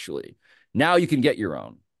yours, actually. Now you can get your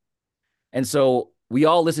own. And so we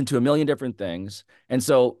all listen to a million different things. And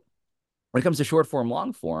so when it comes to short form,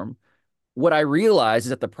 long form, what I realize is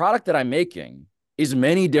that the product that I'm making is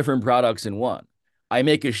many different products in one. I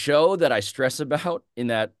make a show that I stress about in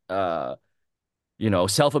that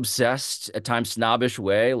self-obsessed, at times snobbish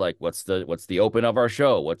way, like what's the open of our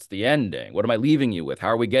show? What's the ending? What am I leaving you with? How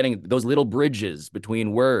are we getting those little bridges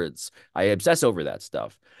between words? I obsess over that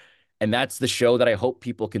stuff. And that's the show that I hope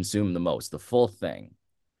people consume the most, the full thing.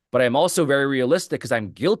 But I'm also very realistic because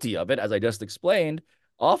I'm guilty of it, as I just explained.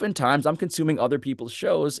 Oftentimes, I'm consuming other people's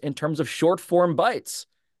shows in terms of short form bites.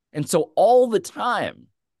 And so all the time,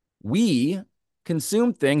 we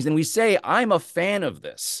consume things and we say, I'm a fan of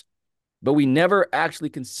this, but we never actually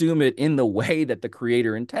consume it in the way that the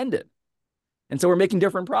creator intended. And so we're making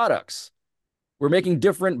different products. We're making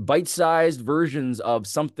different bite-sized versions of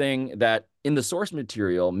something that in the source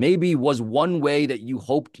material maybe was one way that you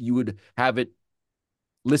hoped you would have it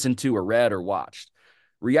listened to or read or watched.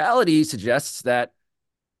 Reality suggests that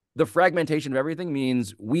the fragmentation of everything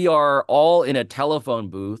means we are all in a telephone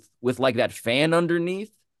booth with like that fan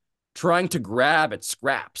underneath trying to grab at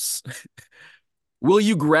scraps. Will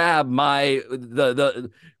you grab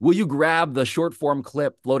will you grab the short form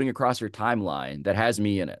clip floating across your timeline that has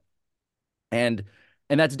me in it? And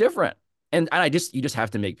that's different. And you just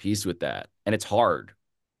have to make peace with that. And it's hard.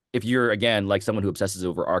 If you're, again, like someone who obsesses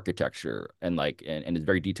over architecture and and is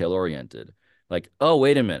very detail oriented, like, oh,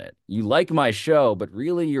 wait a minute, you like my show, but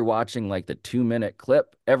really you're watching like the 2-minute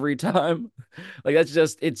clip every time. Like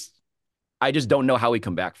I just don't know how we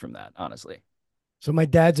come back from that, honestly. So my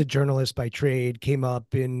dad's a journalist by trade, came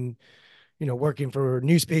up in, working for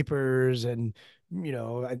newspapers, and,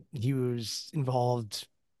 he was involved,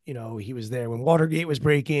 he was there when Watergate was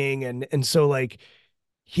breaking. And so like,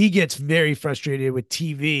 he gets very frustrated with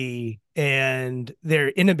TV and their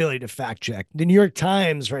inability to fact check. The New York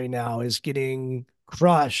Times right now is getting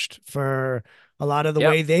crushed for a lot of the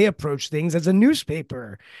way they approach things as a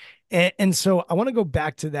newspaper. And so I want to go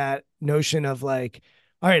back to that notion of like,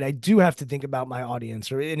 all right, I do have to think about my audience.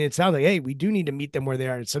 And it sounds like, hey, we do need to meet them where they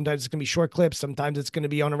are. Sometimes it's going to be short clips. Sometimes it's going to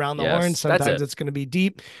be on around the horn. Sometimes it's going to be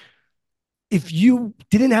deep. If you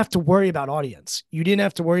didn't have to worry about audience, you didn't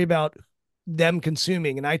have to worry about them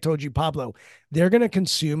consuming. And I told you, Pablo, they're going to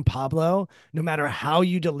consume Pablo no matter how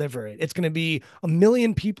you deliver it. It's going to be 1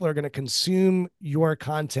 million people are going to consume your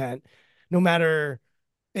content no matter,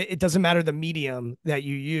 it doesn't matter the medium that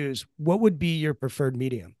you use. What would be your preferred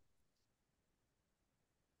medium?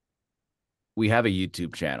 We have a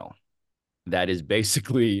YouTube channel that is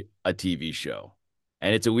basically a TV show.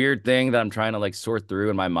 And it's a weird thing that I'm trying to like sort through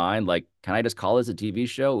in my mind. Like, can I just call this a TV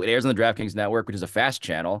show? It airs on the DraftKings network, which is a fast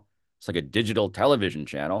channel. It's like a digital television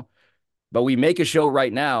channel. But we make a show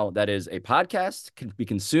right now that is a podcast, can be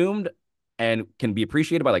consumed and can be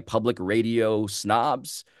appreciated by like public radio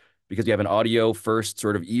snobs because we have an audio first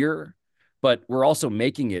sort of ear. But we're also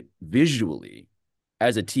making it visually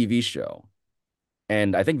as a TV show.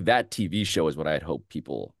 And I think that TV show is what I'd hope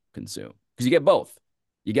people consume because you get both.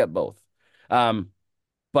 You get both.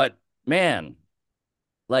 But man,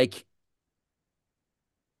 like,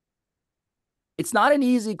 it's not an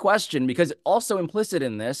easy question because also implicit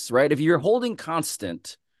in this, right? If you're holding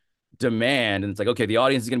constant demand and it's like, okay, the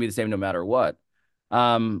audience is going to be the same no matter what.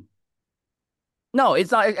 No,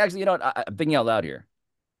 it's not actually, I'm thinking out loud here.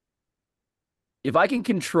 If I can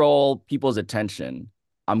control people's attention,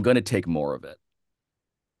 I'm going to take more of it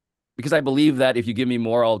because I believe that if you give me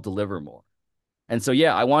more, I'll deliver more. And so,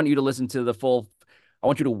 yeah, I want you to listen to I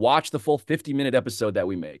want you to watch the full 50-minute episode that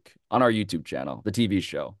we make on our YouTube channel, the TV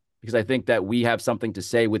show, because I think that we have something to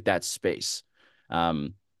say with that space.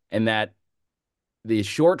 And that the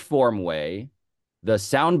short form way, the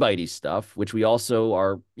soundbitey stuff, which we also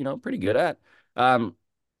are, pretty good at,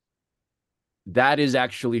 that is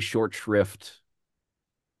actually short shrift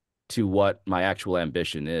to what my actual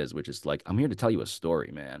ambition is, which is like, I'm here to tell you a story,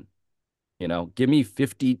 man. Give me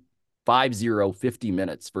 50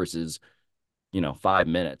 minutes versus 5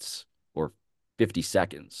 minutes or 50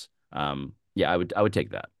 seconds. Yeah, I would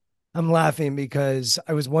take that. I'm laughing because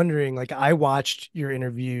I was wondering, like, I watched your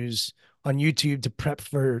interviews on YouTube to prep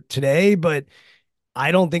for today, but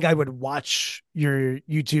I don't think I would watch your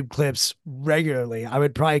YouTube clips regularly. I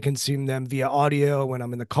would probably consume them via audio when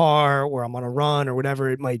I'm in the car or I'm on a run or whatever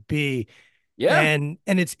it might be. Yeah. And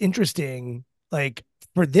it's interesting, like,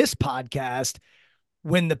 for this podcast,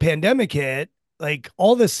 when the pandemic hit, like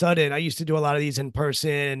all of a sudden I used to do a lot of these in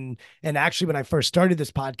person. And actually, when I first started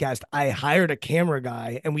this podcast, I hired a camera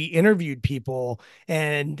guy and we interviewed people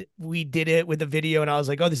and we did it with a video. And I was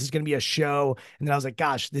like, oh, this is going to be a show. And then I was like,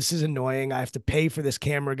 gosh, this is annoying. I have to pay for this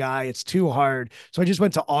camera guy. It's too hard. So I just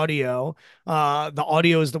went to audio. The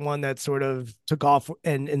audio is the one that sort of took off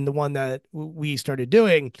and the one that we started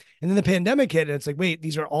doing. And then the pandemic hit and it's like, wait,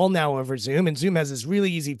 these are all now over Zoom. And Zoom has this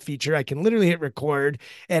really easy feature. I can literally hit record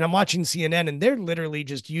and I'm watching CNN and they're they're literally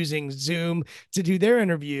just using Zoom to do their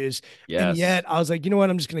interviews. And Yes. yet I was like, you know what?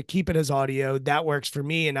 I'm just going to keep it as audio. That works for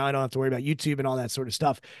me. And now I don't have to worry about YouTube and all that sort of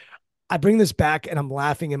stuff. I bring this back and I'm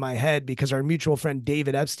laughing in my head because our mutual friend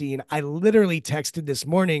David Epstein, I literally texted this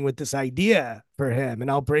morning with this idea for him.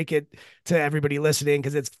 And I'll break it to everybody listening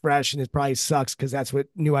because it's fresh and it probably sucks because that's what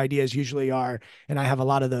new ideas usually are. And I have a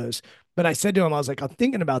lot of those. But I said to him, I was like, I'm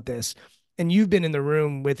thinking about this. And you've been in the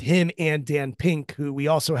room with him and Dan Pink, who we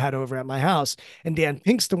also had over at my house. And Dan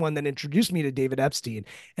Pink's the one that introduced me to David Epstein.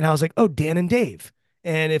 And I was like, oh, Dan and Dave.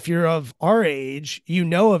 And if you're of our age, you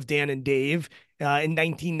know of Dan and Dave. In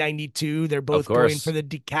 1992, they're Of both going for course. the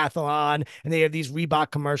decathlon, and they have these Reebok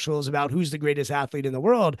commercials about who's the greatest athlete in the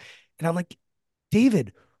world. And I'm like,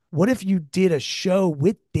 David, what if you did a show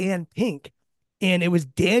with Dan Pink and it was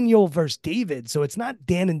Daniel versus David? So it's not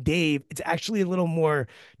Dan and Dave. It's actually a little more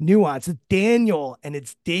nuanced. It's Daniel and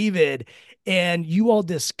it's David. And you all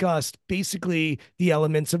discussed basically the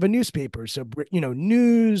elements of a newspaper. So,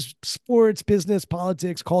 news, sports, business,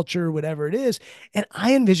 politics, culture, whatever it is. And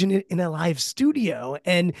I envision it in a live studio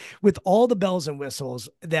and with all the bells and whistles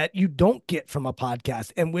that you don't get from a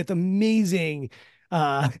podcast and with amazing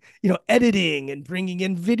uh editing and bringing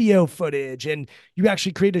in video footage, and you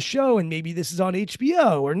actually create a show, and maybe this is on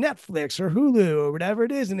HBO or Netflix or Hulu or whatever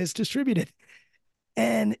it is, and it's distributed.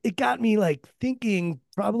 And it got me like thinking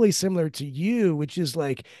probably similar to you, which is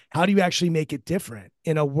like, how do you actually make it different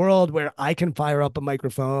in a world where I can fire up a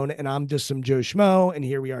microphone and I'm just some Joe Schmo and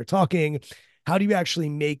here we are talking? How do you actually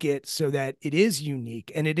make it so that it is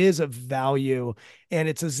unique and it is of value and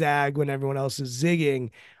it's a zag when everyone else is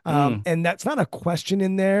zigging? Mm. And that's not a question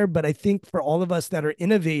in there, but I think for all of us that are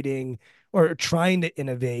innovating or trying to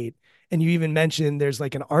innovate, and you even mentioned there's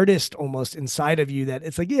like an artist almost inside of you that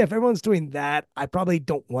it's like, yeah, if everyone's doing that, I probably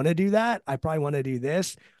don't want to do that. I probably want to do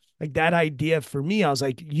this. Like that idea for me, I was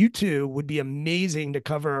like, you two would be amazing to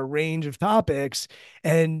cover a range of topics.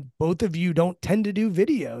 And both of you don't tend to do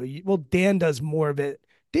video. Well, Dan does more of it.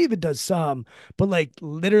 David does some, but like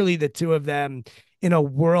literally the two of them in a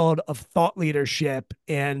world of thought leadership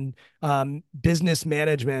and business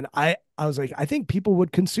management, I was like, I think people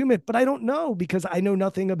would consume it, but I don't know because I know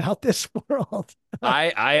nothing about this world.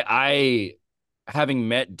 I having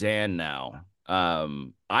met Dan now,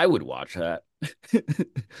 I would watch that.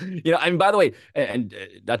 And by the way, and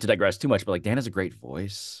not to digress too much, but like Dan has a great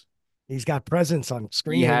voice. He's got presence on He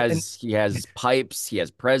screen. And has he has pipes, he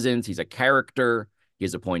has presence, he's a character, he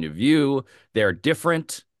has a point of view. They're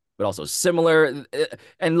different, but also similar.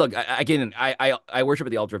 And look, I worship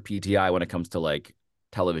at the altar of PTI when it comes to like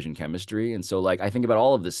television chemistry. And so like I think about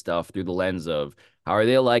all of this stuff through the lens of how are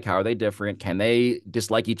they alike, how are they different? Can they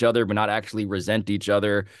dislike each other but not actually resent each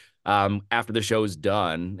other after the show's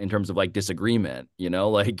done in terms of like disagreement,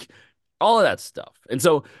 like all of that stuff. And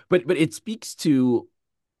so, but it speaks to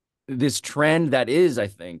this trend that is, I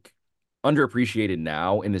think, underappreciated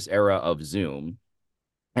now in this era of Zoom.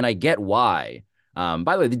 And I get why. By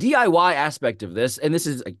the way, the DIY aspect of this, and this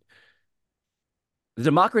is the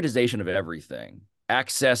democratization of everything,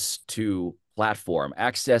 access to platform,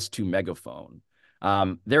 access to megaphone.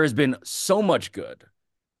 There has been so much good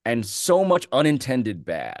and so much unintended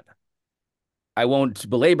bad. I won't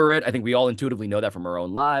belabor it. I think we all intuitively know that from our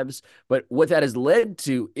own lives. But what that has led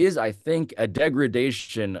to is, I think, a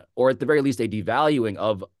degradation, or at the very least, a devaluing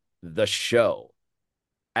of the show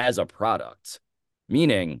as a product.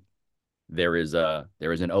 Meaning, there is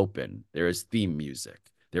an open, there is theme music,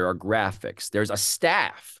 there are graphics, there's a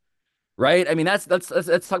staff, right? I mean, let's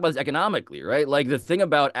talk about this economically, right? Like the thing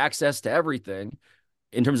about access to everything,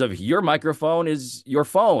 in terms of your microphone is your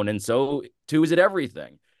phone, and so too is it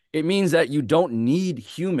everything. It means that you don't need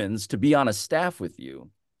humans to be on a staff with you.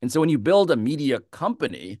 And so when you build a media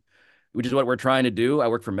company, which is what we're trying to do, I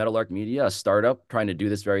work for Meadowlark Media, a startup trying to do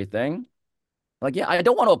this very thing. Like, yeah, I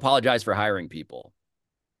don't want to apologize for hiring people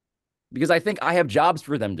because I think I have jobs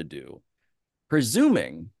for them to do,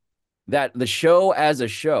 presuming that the show as a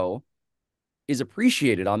show is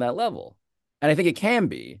appreciated on that level. And I think it can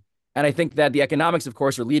be. And I think that the economics, of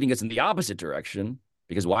course, are leading us in the opposite direction.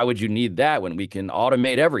 Because why would you need that when we can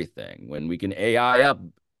automate everything, when we can AI up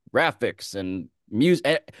graphics and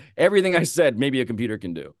music, everything I said, maybe a computer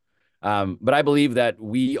can do. But I believe that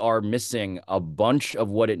we are missing a bunch of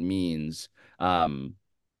what it means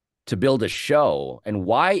to build a show and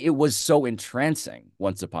why it was so entrancing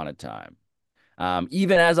once upon a time.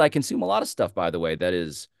 Even as I consume a lot of stuff, by the way, that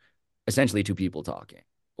is essentially two people talking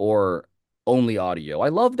or only audio. I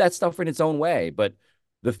love that stuff in its own way, but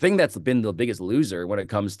the thing that's been the biggest loser when it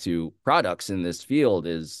comes to products in this field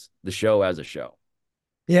is the show as a show.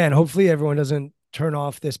 yeah, and hopefully everyone doesn't turn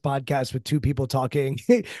off this podcast with two people talking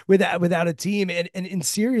without a team. And in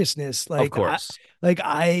seriousness, Of course. like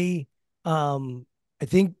I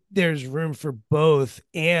think there's room for both.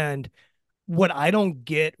 And what I don't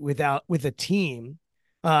get with a team,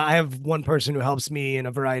 I have one person who helps me in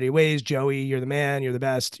a variety of ways. Joey, you're the man, you're the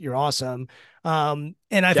best, you're awesome. And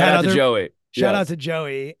I've Shout had out to other Joey. shout out Yes. to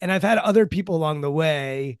Joey, and I've had other people along the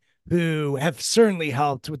way who have certainly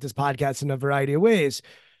helped with this podcast in a variety of ways.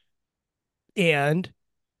 And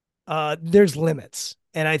there's limits.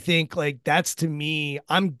 And I think like that's to me,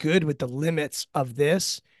 I'm good with the limits of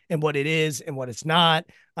this and what it is and what it's not.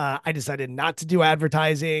 I decided not to do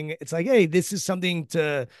advertising. It's like, hey, this is something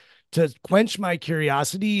to quench my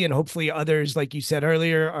curiosity, and hopefully others, like you said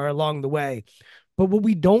earlier, are along the way. But what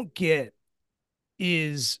we don't get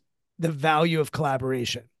is the value of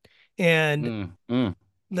collaboration. And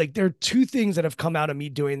like there are two things that have come out of me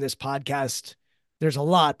doing this podcast. There's a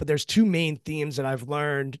lot, but there's two main themes that I've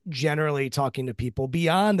learned generally talking to people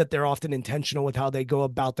beyond that they're often intentional with how they go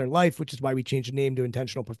about their life, which is why we changed the name to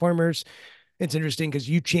Intentional Performers. It's interesting because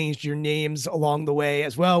you changed your names along the way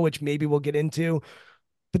as well, which maybe we'll get into.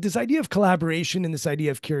 But this idea of collaboration and this idea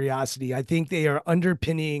of curiosity, I think they are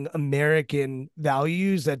underpinning American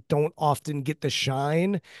values that don't often get the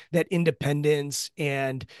shine that independence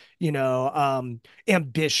and,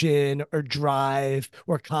 ambition or drive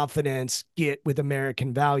or confidence get with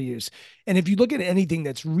American values. And if you look at anything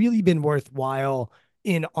that's really been worthwhile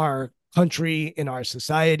in our country, in our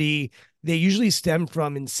society, they usually stem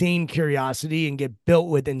from insane curiosity and get built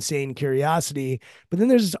with insane curiosity. But then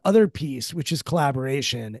there's this other piece, which is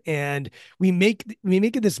collaboration. And we make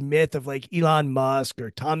it this myth of like Elon Musk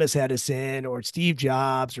or Thomas Edison or Steve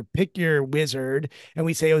Jobs or pick your wizard. And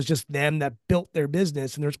we say it was just them that built their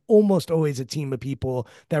business. And there's almost always a team of people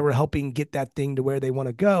that were helping get that thing to where they want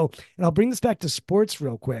to go. And I'll bring this back to sports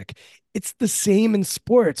real quick. It's the same in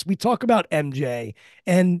sports. We talk about MJ,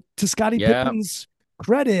 and to Scottie Yeah. Pippen's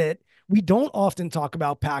credit, we don't often talk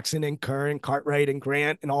about Paxson and Kerr and Cartwright and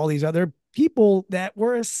Grant and all these other people that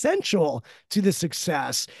were essential to the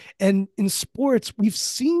success. And in sports, we've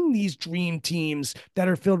seen these dream teams that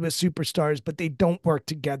are filled with superstars, but they don't work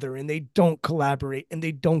together and they don't collaborate and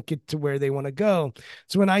they don't get to where they want to go.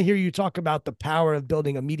 So when I hear you talk about the power of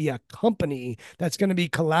building a media company that's going to be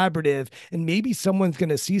collaborative, and maybe someone's going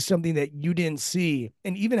to see something that you didn't see,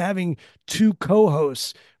 and even having two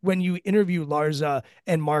co-hosts when you interview Larza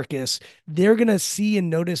and Marcus, they're going to see and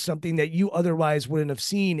notice something that you otherwise wouldn't have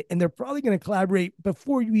seen. And they're probably going to collaborate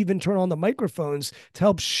before you even turn on the microphones to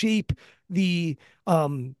help shape the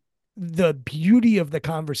beauty of the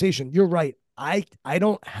conversation. You're right. I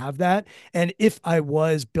don't have that. And if I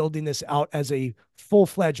was building this out as a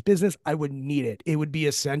full-fledged business, I would need it. It would be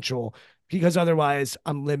essential because otherwise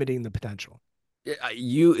I'm limiting the potential.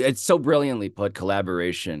 It's so brilliantly put,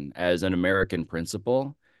 collaboration as an American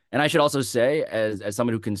principle. And I should also say, as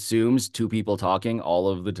someone who consumes two people talking all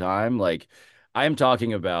of the time, like I am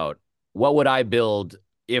talking about what would I build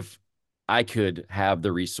if I could have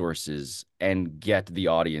the resources and get the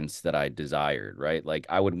audience that I desired, right? Like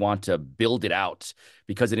I would want to build it out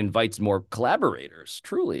because it invites more collaborators,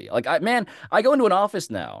 truly. Like I go into an office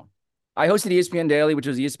now. I hosted ESPN Daily, which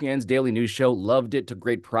was ESPN's daily news show, loved it, took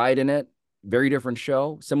great pride in it. Very different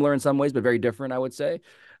show, similar in some ways, but very different, I would say.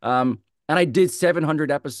 And I did 700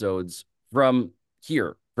 episodes from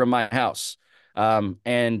here, from my house.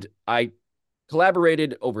 And I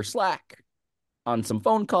collaborated over Slack on some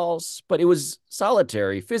phone calls, but it was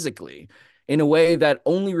solitary physically in a way that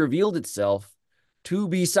only revealed itself to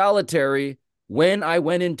be solitary when I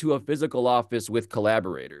went into a physical office with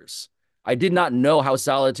collaborators. I did not know how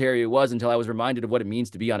solitary it was until I was reminded of what it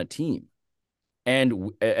means to be on a team.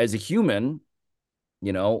 And as a human,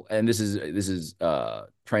 and this is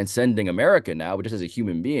transcending America now, but just as a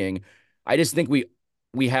human being, I just think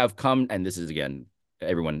we have come, and this is again,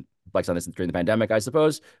 everyone reflects on this during the pandemic, I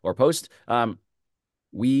suppose, or post.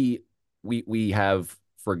 We have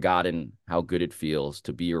forgotten how good it feels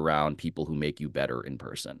to be around people who make you better in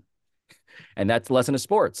person, and that's the lesson of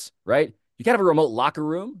sports, right? You can't have a remote locker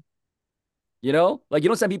room, like you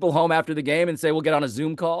don't send people home after the game and say we'll get on a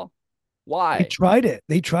Zoom call. Why?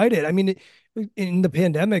 They tried it. I mean, in the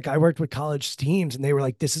pandemic, I worked with college teams and they were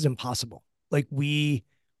like, this is impossible. Like we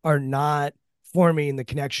are not forming the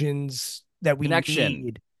connections that we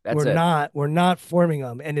need. We're not forming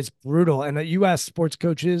them. And it's brutal. And you ask sports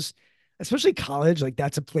coaches, especially college, like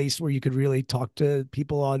that's a place where you could really talk to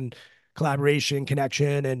people on collaboration,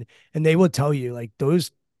 connection. And they will tell you like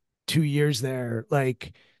those 2 years there,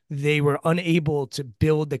 like they were unable to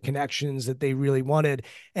build the connections that they really wanted.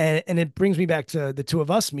 And it brings me back to the two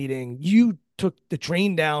of us meeting. You took the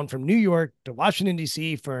train down from New York to Washington,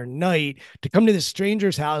 D.C. for a night to come to this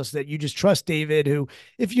stranger's house that you just trust David, who,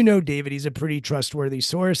 if you know David, he's a pretty trustworthy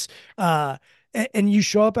source. And you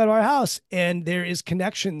show up at our house and there is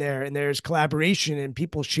connection there and there's collaboration and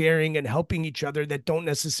people sharing and helping each other that don't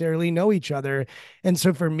necessarily know each other. And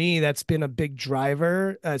so for me, that's been a big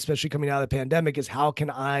driver, especially coming out of the pandemic, is how can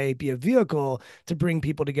I be a vehicle to bring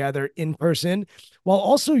people together in person while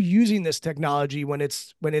also using this technology when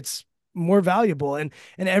it's more valuable. And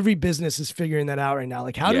every business is figuring that out right now.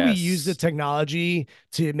 Like, how do we use the technology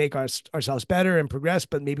to make ourselves better and progress?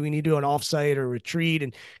 But maybe we need to do an offsite or retreat,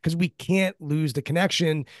 and because we can't lose the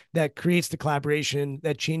connection that creates the collaboration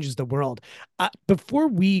that changes the world. Before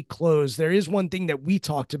we close, there is one thing that we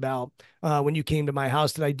talked about when you came to my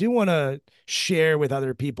house that I do want to share with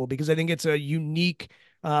other people, because I think it's a unique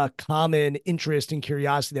common interest and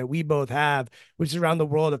curiosity that we both have, which is around the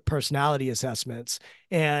world of personality assessments.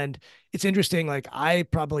 And it's interesting, like I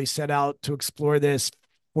probably set out to explore this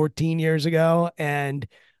 14 years ago and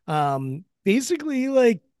basically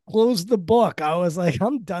like closed the book. I was like,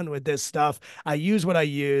 I'm done with this stuff. I use what I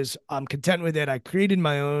use. I'm content with it. I created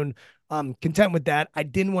my own. I'm content with that. I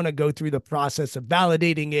didn't want to go through the process of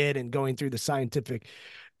validating it and going through the scientific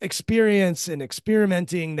experience and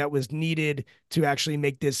experimenting that was needed to actually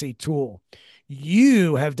make this a tool.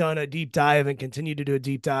 You have done a deep dive and continue to do a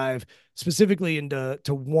deep dive specifically into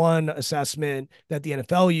one assessment that the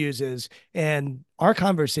NFL uses. And our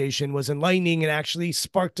conversation was enlightening and actually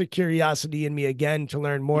sparked a curiosity in me again to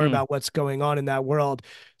learn more about what's going on in that world.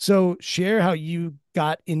 So share how you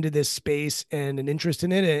got into this space and an interest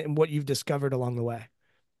in it and what you've discovered along the way.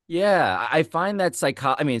 Yeah, I find that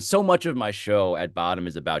so much of my show at bottom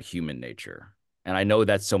is about human nature. And I know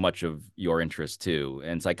that's so much of your interest too.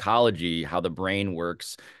 And psychology, how the brain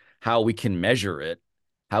works, how we can measure it,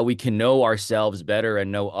 how we can know ourselves better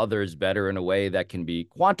and know others better in a way that can be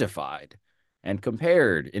quantified and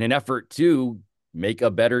compared in an effort to make a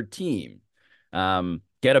better team,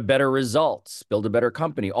 get a better results, build a better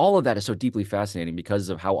company. All of that is so deeply fascinating because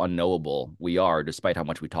of how unknowable we are, despite how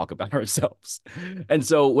much we talk about ourselves. And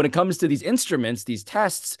so when it comes to these instruments, these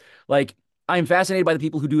tests, like I'm fascinated by the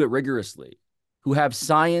people who do it rigorously, who have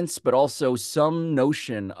science, but also some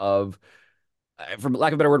notion of, for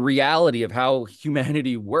lack of a better word, reality of how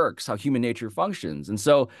humanity works, how human nature functions. And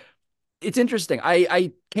so it's interesting.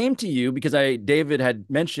 I came to you because David had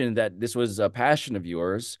mentioned that this was a passion of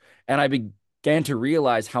yours, and I began to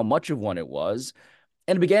realize how much of one it was.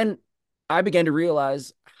 And I began to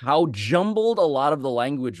realize how jumbled a lot of the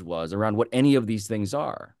language was around what any of these things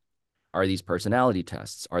are. Are these personality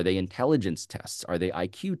tests? Are they intelligence tests? Are they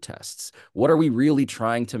IQ tests? What are we really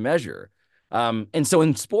trying to measure? And so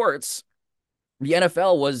in sports, the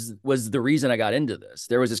NFL was the reason I got into this.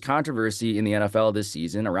 There was this controversy in the NFL this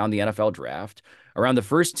season around the NFL draft, around the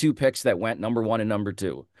first two picks that went number 1 and number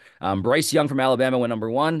 2. Bryce Young from Alabama went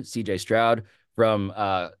number 1. CJ Stroud from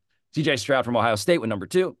Ohio State went number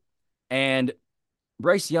 2. And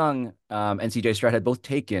Bryce Young and CJ Stroud had both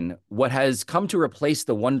taken what has come to replace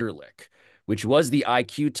the Wonderlic, which was the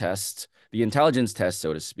IQ test, the intelligence test,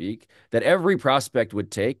 so to speak, that every prospect would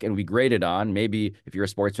take and be graded on. Maybe if you're a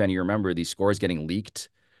sports fan, you remember these scores getting leaked,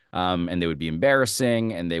 and they would be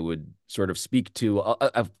embarrassing, and they would sort of speak to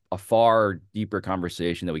a far deeper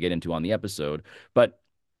conversation that we get into on the episode. But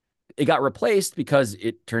it got replaced because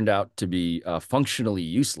it turned out to be functionally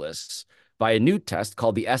useless by a new test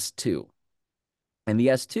called the S2. And the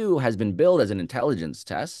S2 has been billed as an intelligence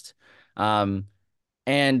test. And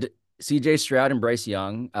CJ Stroud and Bryce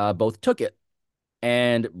Young both took it.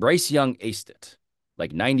 And Bryce Young aced it,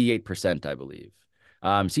 like 98%, I believe.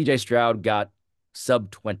 CJ Stroud got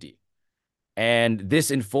sub 20. And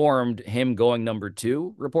this informed him going number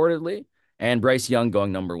 2, reportedly, and Bryce Young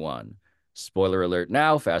going number 1. Spoiler alert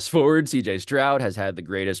now, fast forward, CJ Stroud has had the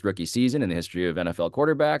greatest rookie season in the history of NFL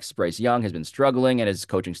quarterbacks. Bryce Young has been struggling, and his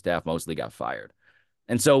coaching staff mostly got fired.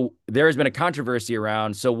 And so there has been a controversy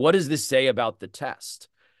around, so what does this say about the test?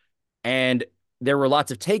 And there were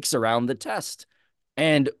lots of takes around the test.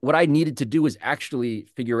 And what I needed to do was actually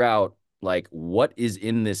figure out, like, what is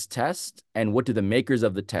in this test and what do the makers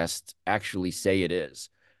of the test actually say it is?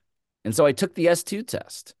 And so I took the S2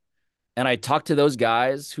 test and I talked to those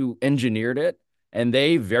guys who engineered it, and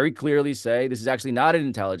they very clearly say this is actually not an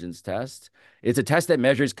intelligence test. It's a test that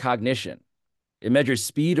measures cognition. It measures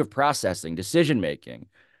speed of processing, decision-making.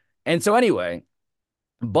 And so anyway,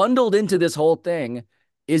 bundled into this whole thing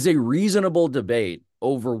is a reasonable debate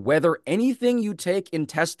over whether anything you take in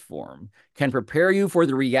test form can prepare you for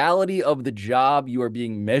the reality of the job you are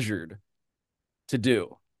being measured to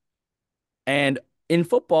do. And in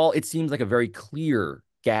football, it seems like a very clear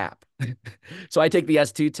gap. So I take the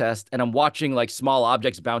S2 test and I'm watching like small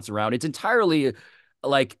objects bounce around. It's entirely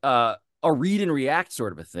like a read and react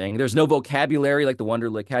sort of a thing. There's no vocabulary like the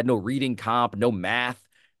Wonderlic had, no reading comp, no math.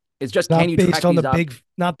 It's just, can Not you based track on these the up?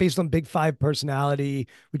 not based on big five personality,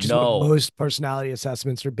 which is what No. most personality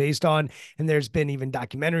assessments are based on. And there's been even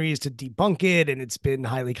documentaries to debunk it, and it's been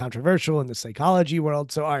highly controversial in the psychology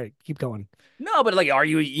world. So, all right, keep going. No, but like, are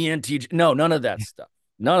you an ENTJ? No, none of that stuff.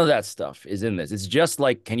 None of that stuff is in this. It's just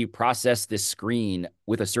like, can you process this screen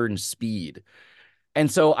with a certain speed?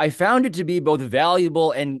 And so I found it to be both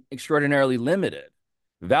valuable and extraordinarily limited.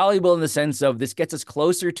 Valuable in the sense of this gets us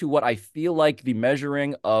closer to what I feel like the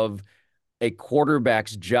measuring of a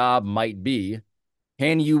quarterback's job might be.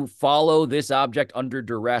 Can you follow this object under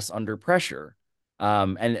duress, under pressure?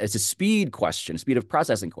 And it's a speed question, speed of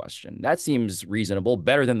processing question. That seems reasonable,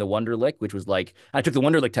 better than the Wonderlic, which was like, I took the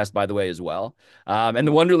Wonderlic test, by the way, as well. And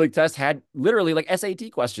the Wonderlic test had literally like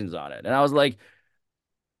SAT questions on it. And I was like,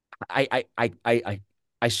 I, I, I, I,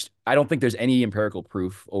 I, I don't think there's any empirical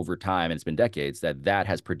proof over time, and it's been decades, that that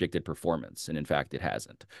has predicted performance. And in fact, it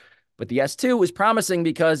hasn't. But the S2 was promising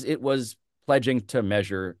because it was pledging to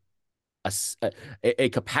measure a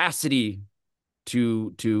capacity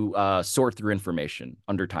to sort through information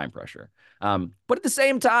under time pressure. But at the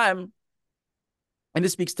same time, and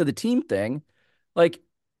this speaks to the team thing, like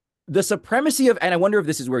the supremacy of, and I wonder if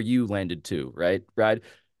this is where you landed too, right, Brad?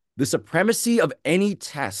 The supremacy of any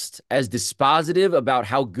test as dispositive about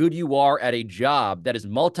how good you are at a job that is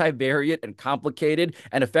multivariate and complicated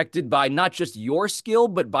and affected by not just your skill,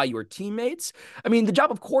 but by your teammates. I mean, the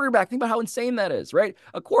job of quarterback, think about how insane that is, right?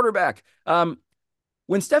 A quarterback,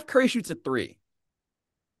 when Steph Curry shoots a three,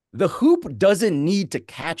 the hoop doesn't need to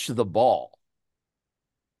catch the ball.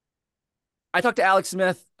 I talked to Alex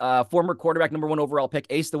Smith, former quarterback, #1 overall pick,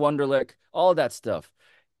 Ace the Wonderlic, all of that stuff.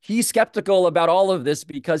 He's skeptical about all of this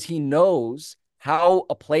because he knows how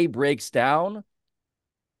a play breaks down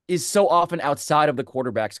is so often outside of the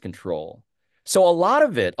quarterback's control. So a lot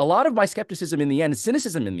of my skepticism in the end,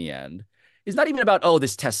 cynicism in the end, is not even about, oh,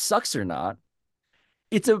 this test sucks or not.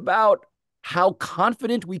 It's about how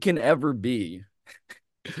confident we can ever be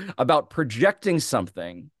about projecting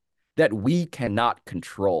something that we cannot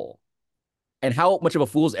control and how much of a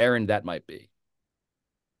fool's errand that might be.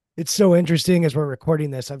 It's so interesting as we're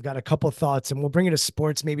recording this. I've got a couple thoughts, and we'll bring it to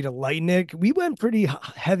sports maybe to lighten it. We went pretty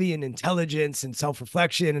heavy in intelligence and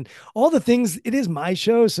self-reflection and all the things. It is my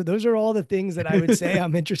show, so those are all the things that I would say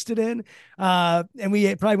I'm interested in. And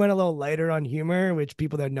we probably went a little lighter on humor, which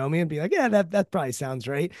people that know me and be like, yeah, that probably sounds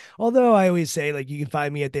right. Although I always say, like, you can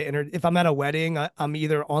find me at if I'm at a wedding, I'm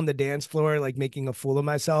either on the dance floor, like making a fool of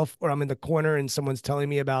myself, or I'm in the corner and someone's telling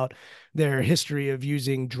me about their history of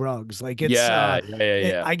using drugs. Like it's, yeah.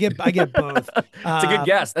 I get both. It's a good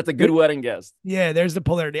guess. That's a good wedding guess. Yeah, there's the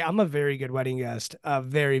polarity. I'm a very good wedding guest.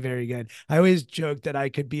 Very, very good. I always joke that I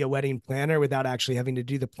could be a wedding planner without actually having to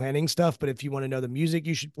do the planning stuff. But if you want to know the music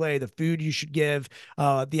you should play, the food you should give,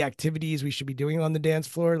 the activities we should be doing on the dance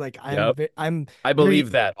floor, like I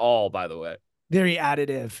believe that all, by the way. Very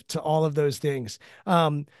additive to all of those things.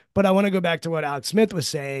 But I want to go back to what Alex Smith was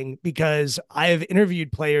saying, because I have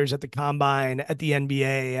interviewed players at the combine, at the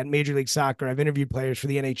NBA, at Major League Soccer. I've interviewed players for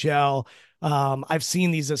the NHL. I've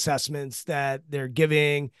seen these assessments that they're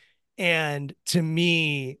giving. And to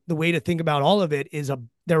me, the way to think about all of it is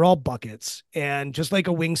they're all buckets. And just like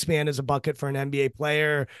a wingspan is a bucket for an NBA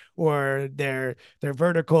player, or their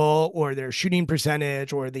vertical, or their shooting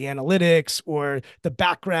percentage, or the analytics, or the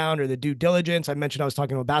background, or the due diligence. I mentioned I was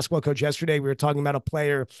talking to a basketball coach yesterday. We were talking about a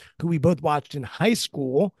player who we both watched in high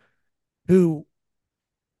school, who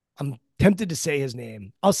I'm tempted to say his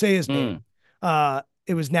name. I'll say his name.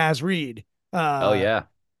 It was Naz Reid. Oh, yeah.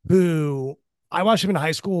 Who I watched him in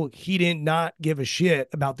high school. He did not give a shit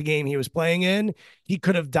about the game he was playing in. He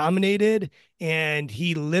could have dominated, and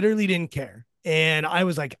he literally didn't care. And I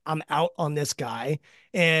was like, I'm out on this guy.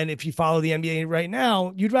 And if you follow the NBA right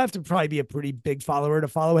now, you'd have to probably be a pretty big follower to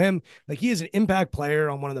follow him. Like, he is an impact player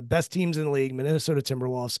on one of the best teams in the league, Minnesota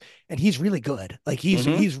Timberwolves, and he's really good. Like,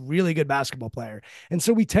 he's really good basketball player. And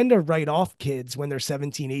so we tend to write off kids when they're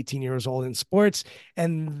 17, 18 years old in sports.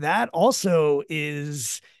 And that also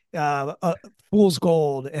is fool's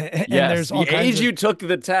gold, and Yes, there's all the kinds age of you took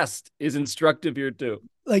the test is instructive here too.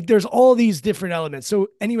 like there's all these different elements. So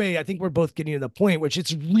anyway, I think we're both getting to the point which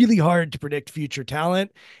it's really hard to predict future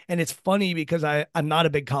talent. And it's funny because I'm not a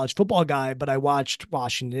big college football guy, but I watched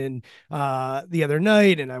Washington the other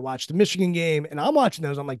night and I watched the Michigan game and I'm watching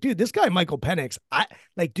those. I'm like, dude, this guy Michael Penix,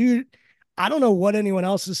 dude, I don't know what anyone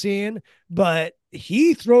else is seeing, but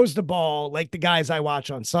he throws the ball like the guys I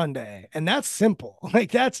watch on Sunday. And that's simple.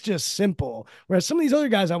 Like that's just simple. Whereas some of these other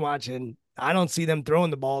guys I'm watching, I don't see them throwing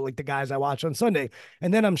the ball like the guys I watch on Sunday.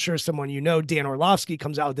 And then I'm sure someone Dan Orlovsky,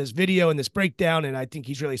 comes out with this video and this breakdown, and I think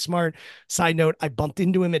he's really smart. Side note, I bumped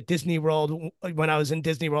into him at Disney World when I was in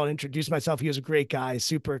Disney World, introduced myself. He was a great guy,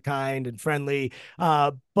 super kind and friendly.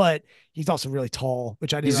 But he's also really tall,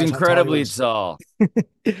 which I didn't He's realize how tall he incredibly was. tall.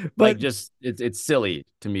 But Just it's silly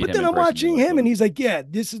to meet but him then in I'm person. watching him and he's like, yeah,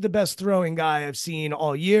 this is the best throwing guy I've seen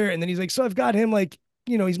all year. And then he's like, so I've got him like,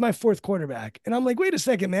 he's my fourth quarterback. And I'm like, wait a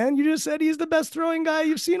second, man. You just said he's the best throwing guy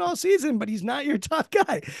you've seen all season, but he's not your top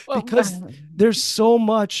guy because there's so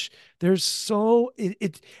much. There's so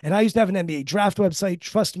and I used to have an NBA draft website.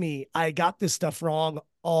 Trust me, I got this stuff wrong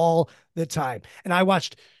all the time. And I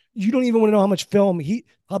watched, you don't even want to know how much film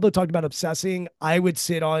Pablo talked about obsessing. I would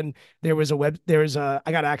sit on, I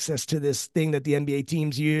got access to this thing that the NBA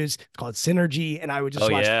teams use. It's called Synergy. And I would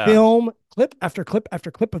just watch film, clip after clip after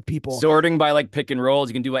clip of people. Sorting by like pick and rolls.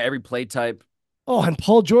 You can do every play type. Oh, and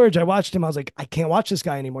Paul George, I watched him. I was like, I can't watch this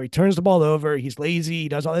guy anymore. He turns the ball over. He's lazy. He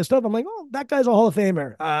does all this stuff. I'm like, oh, that guy's a Hall of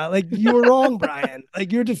Famer. Like you were wrong, Brian.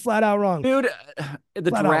 Like you're just flat out wrong. Dude,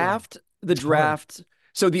 the draft.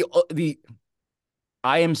 So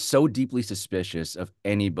I am so deeply suspicious of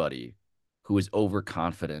anybody who is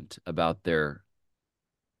overconfident about their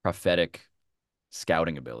prophetic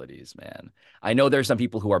scouting abilities, man. I know there's some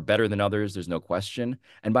people who are better than others. There's no question.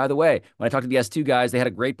 And by the way, when I talked to the S2 guys, they had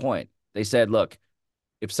a great point. They said, look,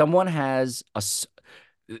 if someone has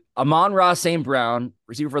Amon-Ra St. Brown,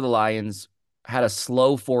 receiver for the Lions, had a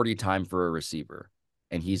slow 40 time for a receiver,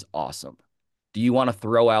 and he's awesome. Do you want to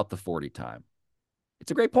throw out the 40 time? It's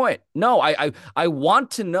a great point. No, I want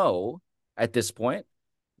to know at this point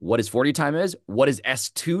what his 40 time is, what his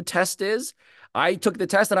S2 test is. I took the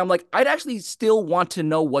test and I'm like, I'd actually still want to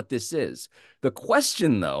know what this is. The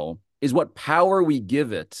question, though, is what power we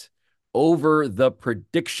give it over the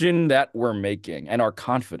prediction that we're making and our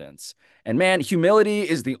confidence. And man, humility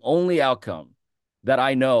is the only outcome that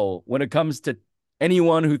I know when it comes to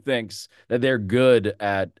anyone who thinks that they're good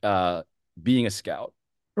at being a scout.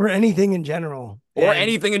 Or anything in general.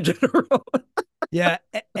 Anything in general. Yeah.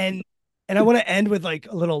 And I want to end with like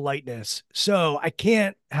a little lightness. So I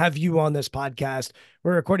can't have you on this podcast.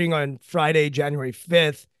 We're recording on Friday, January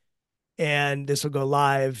 5th, and this will go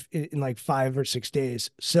live in like 5 or 6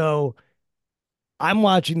 days. So I'm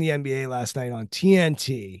watching the NBA last night on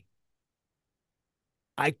TNT.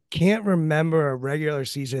 I can't remember a regular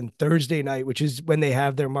season Thursday night, which is when they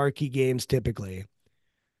have their marquee games typically,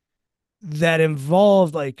 that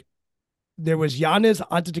involved like there was Giannis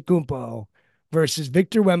Antetokounmpo versus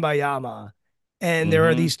Victor Wembanyama, and there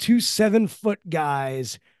are these 2 7-foot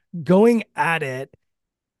guys going at it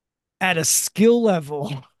at a skill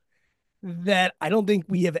level that I don't think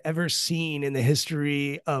we have ever seen in the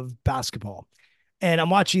history of basketball. And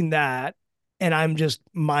I'm watching that and I'm just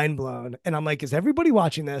mind blown. And I'm like, is everybody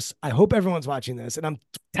watching this? I hope everyone's watching this. And I'm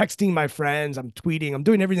texting my friends, I'm tweeting, I'm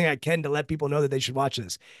doing everything I can to let people know that they should watch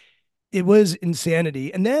this. It was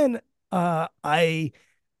insanity. And then I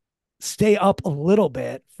stay up a little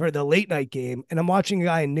bit for the late night game, and I'm watching a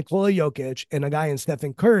guy in Nikola Jokic and a guy in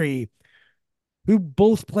Stephen Curry who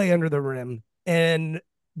both play under the rim and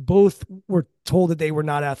both were told that they were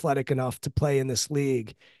not athletic enough to play in this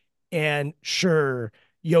league. And sure,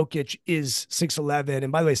 Jokic is 6'11".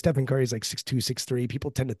 And by the way, Stephen Curry is like 6'2", 6'3". People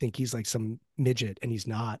tend to think he's like some midget, and he's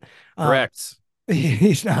not. Correct.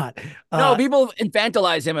 He's not. No, people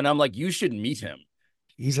infantilize him, and I'm like, you should meet him.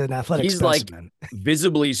 He's an athletic specimen. Like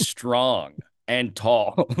visibly strong and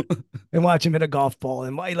tall. And watch him hit a golf ball,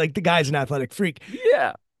 and like the guy's an athletic freak.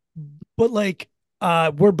 Yeah. But like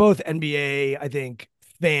we're both NBA, I think,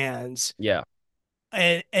 fans. Yeah.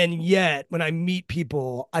 And yet when I meet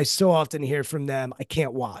people, I so often hear from them, I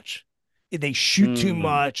can't watch. They shoot too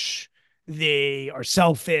much. They are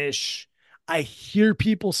selfish. I hear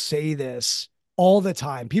people say this all the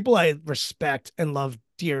time. People I respect and love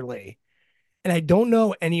dearly. And I don't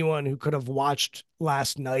know anyone who could have watched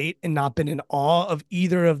last night and not been in awe of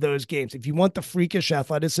either of those games. If you want the freakish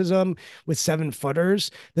athleticism with 7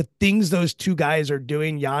 footers, the things those two guys are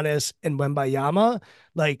doing, Giannis and Wembayama,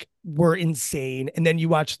 like were insane. And then you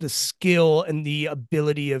watch the skill and the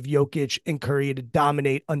ability of Jokic and Curry to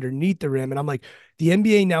dominate underneath the rim. And I'm like, the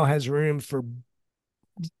NBA now has room for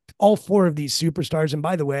all 4 of these superstars. And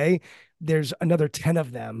by the way, there's another 10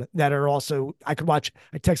 of them that are also, I could watch.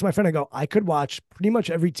 I text my friend, I go, I could watch pretty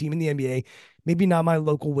much every team in the NBA, maybe not my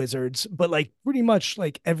local Wizards, but like pretty much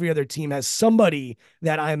like every other team has somebody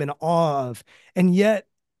that I'm in awe of. And yet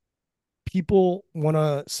people want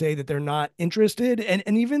to say that they're not interested.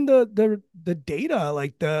 And even the data,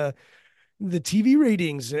 like the TV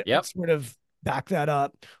ratings, Yep. sort of back that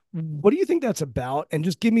up. What do you think that's about? And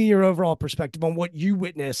just give me your overall perspective on what you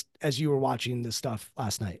witnessed as you were watching this stuff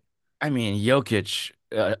last night. I mean, Jokic,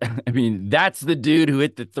 I mean, that's the dude who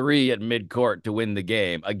hit the three at midcourt to win the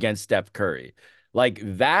game against Steph Curry. Like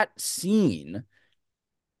that scene,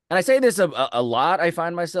 and I say this a lot, I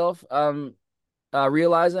find myself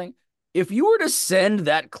realizing if you were to send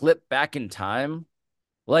that clip back in time,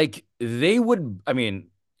 like they would, I mean,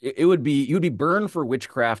 it would be, you would be burned for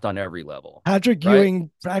witchcraft on every level, right?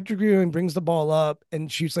 Patrick Ewing brings the ball up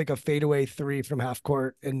and shoots like a fadeaway 3 from half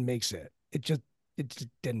court and makes it. It just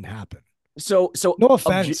didn't happen. So No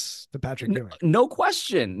offense to Patrick Ewing. no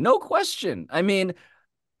question, no question. I mean,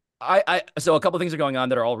 so a couple of things are going on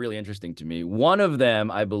that are all really interesting to me. One of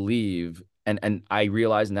them, I believe, and I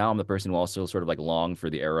realize now I'm the person who also sort of like long for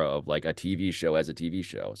the era of like a TV show as a TV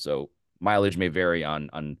show. So mileage may vary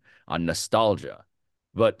on nostalgia,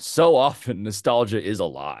 but so often nostalgia is a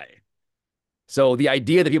lie. So the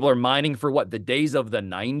idea that people are mining for what the days of the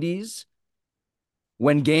 90s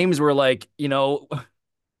when games were like, you know,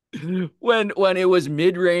 when it was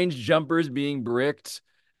mid-range jumpers being bricked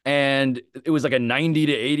and it was like a 90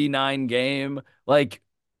 to 89 game, like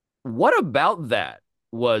what about that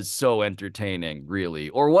was so entertaining, really?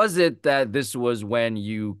 Or was it that this was when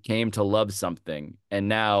you came to love something and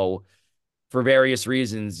now for various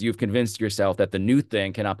reasons you've convinced yourself that the new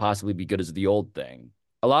thing cannot possibly be good as the old thing?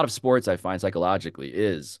 A lot of sports, I find psychologically,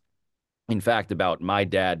 is in fact about my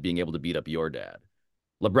dad being able to beat up your dad.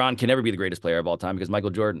 LeBron can never be the greatest player of all time because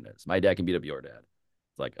Michael Jordan is. My dad can beat up your dad.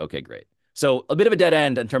 It's like, okay, great. So a bit of a dead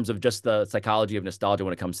end in terms of just the psychology of nostalgia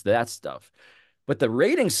when it comes to that stuff. But the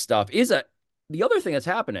rating stuff is the other thing that's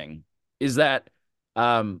happening is that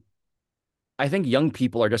I think young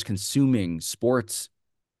people are just consuming sports,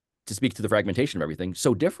 to speak to the fragmentation of everything,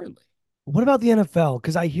 so differently. What about the NFL?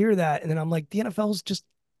 Because I hear that, and then I'm like, the NFL is just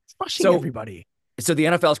crushing everybody. So the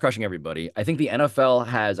NFL is crushing everybody. I think the NFL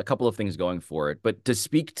has a couple of things going for it, but to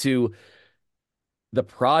speak to the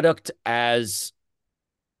product as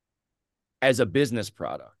a business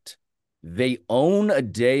product, they own a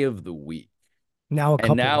day of the week. Now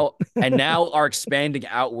and now are expanding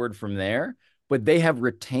outward from there, but they have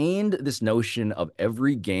retained this notion of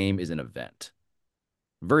every game is an event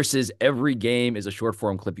versus every game is a short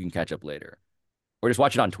form clip you can catch up later or just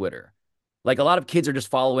watch it on Twitter. Like a lot of kids are just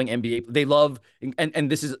following NBA. They love, and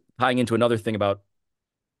this is tying into another thing about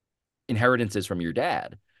inheritances from your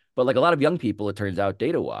dad. But like a lot of young people, it turns out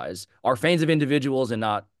data wise, are fans of individuals and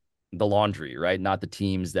not the laundry, right? Not the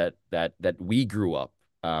teams that we grew up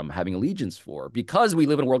having allegiance for, because we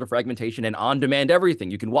live in a world of fragmentation and on-demand everything.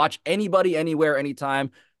 You can watch anybody, anywhere, anytime,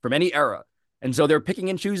 from any era. And so they're picking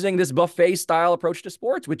and choosing this buffet style approach to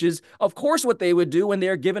sports, which is, of course, what they would do when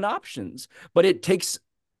they're given options. But it takes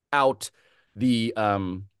out the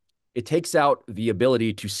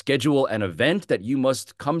ability to schedule an event that you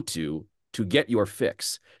must come to get your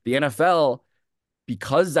fix. The NFL,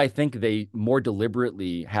 because I think they more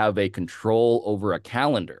deliberately have a control over a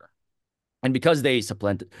calendar, and because they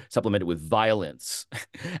supplement it with violence,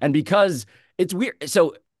 and because it's weird.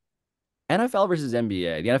 So NFL versus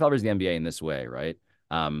NBA, the NFL versus the NBA in this way, right?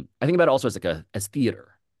 I think about it also as like as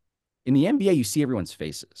theater. In the NBA, you see everyone's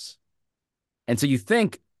faces. And so you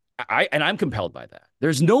think, I'm compelled by that.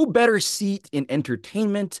 There's no better seat in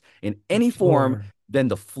entertainment in any form than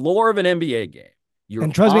the floor of an NBA game.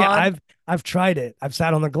 And trust me, I've tried it. I've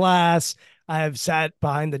sat on the glass. I've sat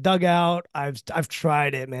behind the dugout. I've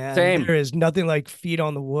tried it, man. Same. There is nothing like feet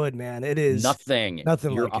on the wood, man. It is nothing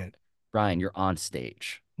like it. Brian, you're on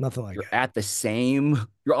stage. Nothing like you're it.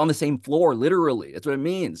 You're on the same floor, literally. That's what it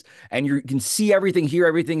means. And you can see everything, hear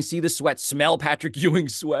everything, see the sweat, smell Patrick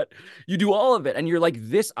Ewing's sweat. You do all of it. And you're like,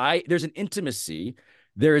 there's an intimacy.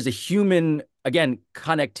 There is a human, again,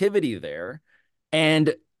 connectivity there.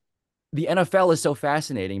 And the NFL is so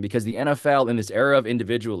fascinating because the NFL, in this era of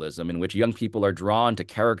individualism in which young people are drawn to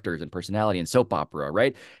characters and personality and soap opera,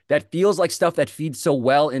 right? That feels like stuff that feeds so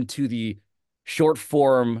well into the short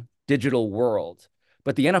form digital world.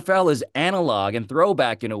 But the NFL is analog and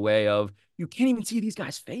throwback in a way of you can't even see these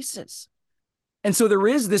guys' faces. And so there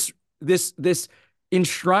is this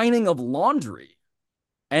enshrining of laundry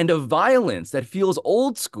and of violence that feels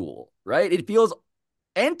old school, right? It feels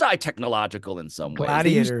anti-technological in some ways.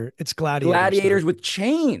 Gladiator. It's gladiators with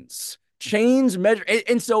chains measure.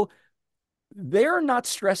 And so they're not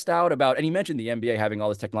stressed out about, and you mentioned the NBA having all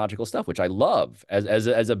this technological stuff, which I love as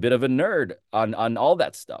a bit of a nerd on all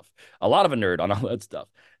that stuff. A lot of a nerd on all that stuff.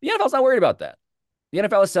 The NFL's not worried about that. The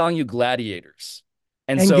NFL is selling you gladiators.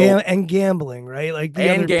 And so and gambling, right? Like the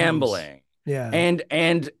and other gambling. Piece. Yeah. And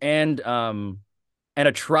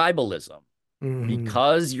a tribalism. Mm-hmm.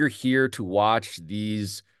 Because you're here to watch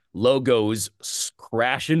these logos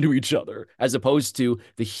crash into each other, as opposed to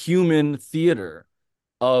the human theater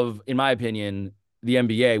of, in my opinion, the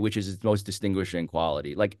NBA, which is its most distinguishing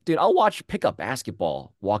quality. Like, dude, I'll watch pickup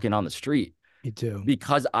basketball walking on the street. Me too.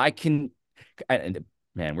 Because I can, and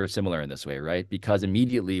man, we're similar in this way, right? Because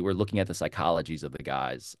immediately we're looking at the psychologies of the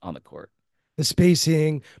guys on the court. The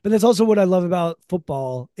spacing, but that's also what I love about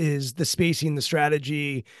football is the spacing, the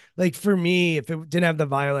strategy. Like for me, if it didn't have the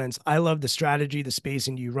violence, I love the strategy, the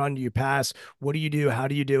spacing. Do you run? Do you pass? What do you do? How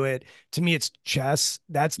do you do it? To me, it's chess.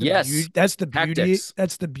 That's the beauty. That's the beauty. Tactics.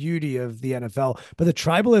 That's the beauty of the NFL. But the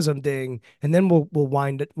tribalism thing, and then we'll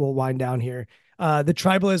wind down here. The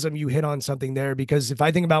tribalism, you hit on something there because if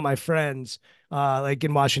I think about my friends, like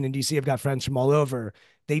in Washington D.C., I've got friends from all over.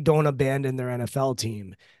 They don't abandon their NFL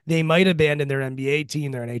team. They might abandon their NBA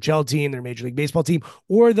team, their NHL team, their Major League Baseball team,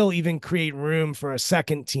 or they'll even create room for a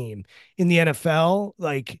second team. In the NFL,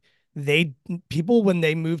 like people, when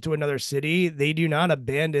they move to another city, they do not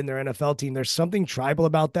abandon their NFL team. There's something tribal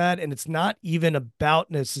about that. And it's not even about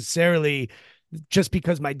necessarily just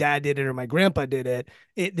because my dad did it or my grandpa did it.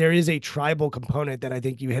 There is a tribal component that I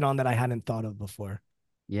think you hit on that I hadn't thought of before.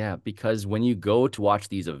 Yeah, because when you go to watch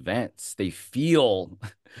these events, they feel,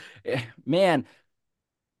 man,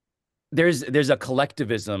 there's a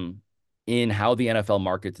collectivism in how the NFL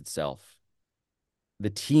markets itself. The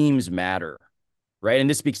teams matter, right? And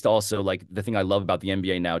this speaks to also like the thing I love about the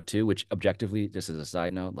NBA now too, which objectively, just as a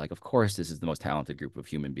side note, like, of course, this is the most talented group of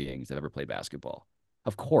human beings that ever played basketball.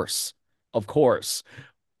 Of course.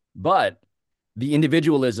 But the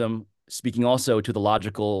individualism, speaking also to the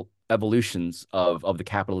logical evolutions of the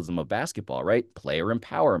capitalism of basketball, right? Player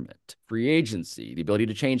empowerment, free agency, the ability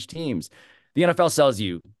to change teams. The NFL sells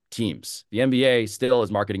you teams. The NBA still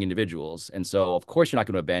is marketing individuals. And so, of course, you're not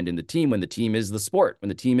going to abandon the team when the team is the sport, when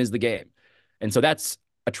the team is the game. And so that's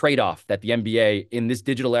a trade-off that the NBA in this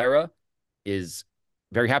digital era is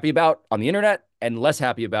very happy about on the internet and less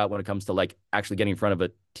happy about when it comes to like actually getting in front of a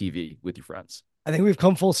TV with your friends. I think we've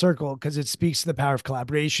come full circle because it speaks to the power of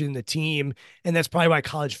collaboration, the team. And that's probably why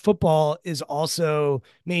college football is also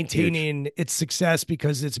maintaining its success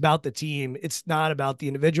because it's about the team. It's not about the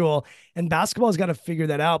individual. And basketball has got to figure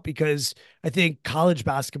that out because I think college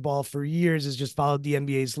basketball for years has just followed the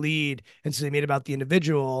NBA's lead. And so they made it about the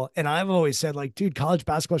individual. And I've always said, like, dude, college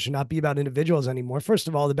basketball should not be about individuals anymore. First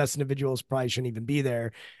of all, the best individuals probably shouldn't even be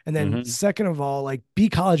there. And then second of all, like, be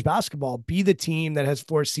college basketball, be the team that has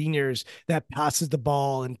 4 seniors that passes the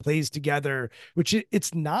ball and plays together, which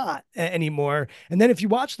it's not anymore. And then if you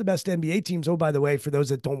watch the best NBA teams, oh, by the way, for those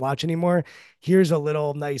that don't watch anymore, here's a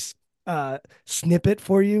little nice snippet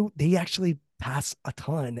for you. They actually pass a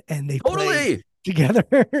ton and they play together.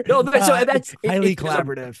 No, so that's highly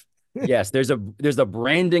collaborative. Yes, there's a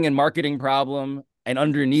branding and marketing problem, and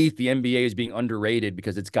underneath the NBA is being underrated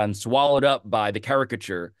because it's gotten swallowed up by the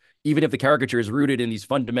caricature, even if the caricature is rooted in these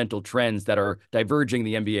fundamental trends that are diverging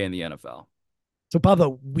the NBA and the NFL. So,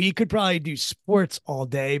 Pablo, we could probably do sports all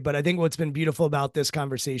day, but I think what's been beautiful about this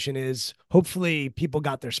conversation is hopefully people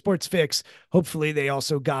got their sports fix. Hopefully they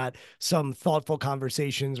also got some thoughtful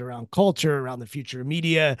conversations around culture, around the future of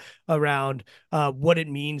media, around what it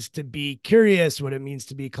means to be curious, what it means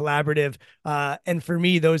to be collaborative. And for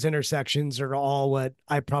me, those intersections are all what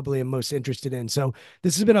I probably am most interested in. So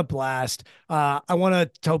this has been a blast. I want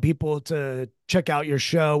to tell people to check out your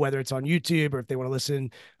show, whether it's on YouTube or if they want to listen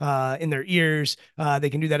in their ears, they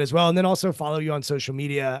can do that as well. And then also follow you on social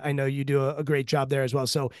media. I know you do a great job there as well.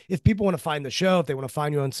 So if people want to find the show, if they want to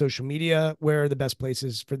find you on social media, where are the best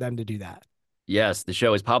places for them to do that? Yes, the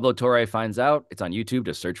show is Pablo Torre Finds Out. It's on YouTube.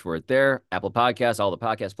 Just search for it there. Apple Podcasts, all the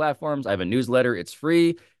podcast platforms. I have a newsletter. It's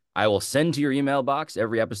free. I will send to your email box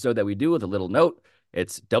every episode that we do with a little note.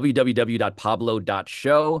 It's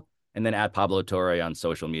www.pablo.show. And then at Pablo Torre on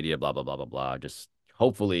social media, blah, blah, blah, blah, blah. Just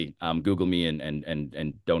hopefully Google me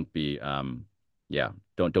and don't be,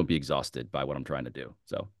 don't be exhausted by what I'm trying to do.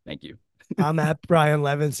 So thank you. I'm at Brian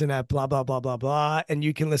Levinson at blah, blah, blah, blah, blah. And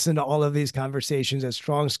you can listen to all of these conversations at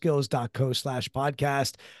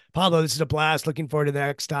strongskills.co/podcast. Pablo, this is a blast. Looking forward to the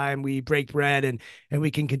next time we break bread and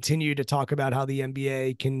we can continue to talk about how the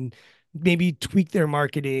NBA can maybe tweak their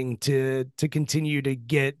marketing to continue to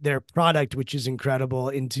get their product, which is incredible,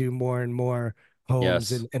 into more and more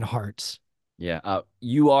homes and hearts. Yeah.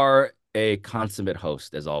 You are a consummate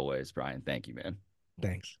host as always, Brian. Thank you, man.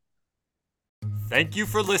 Thanks. Thank you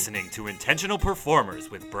for listening to Intentional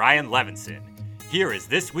Performers with Brian Levinson. Here is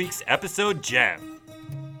this week's episode gem.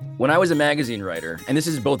 When I was a magazine writer, and this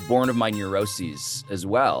is both born of my neuroses as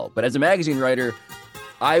well, but as a magazine writer,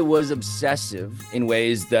 I was obsessive in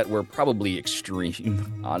ways that were probably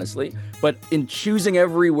extreme, honestly, but in choosing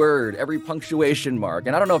every word, every punctuation mark,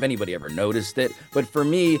 and I don't know if anybody ever noticed it, but for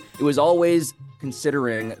me, it was always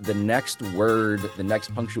considering the next word, the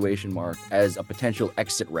next punctuation mark as a potential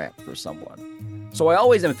exit ramp for someone. So I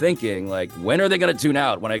always am thinking, like, when are they going to tune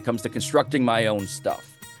out when it comes to constructing my own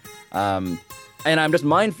stuff? And I'm just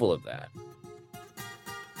mindful of that.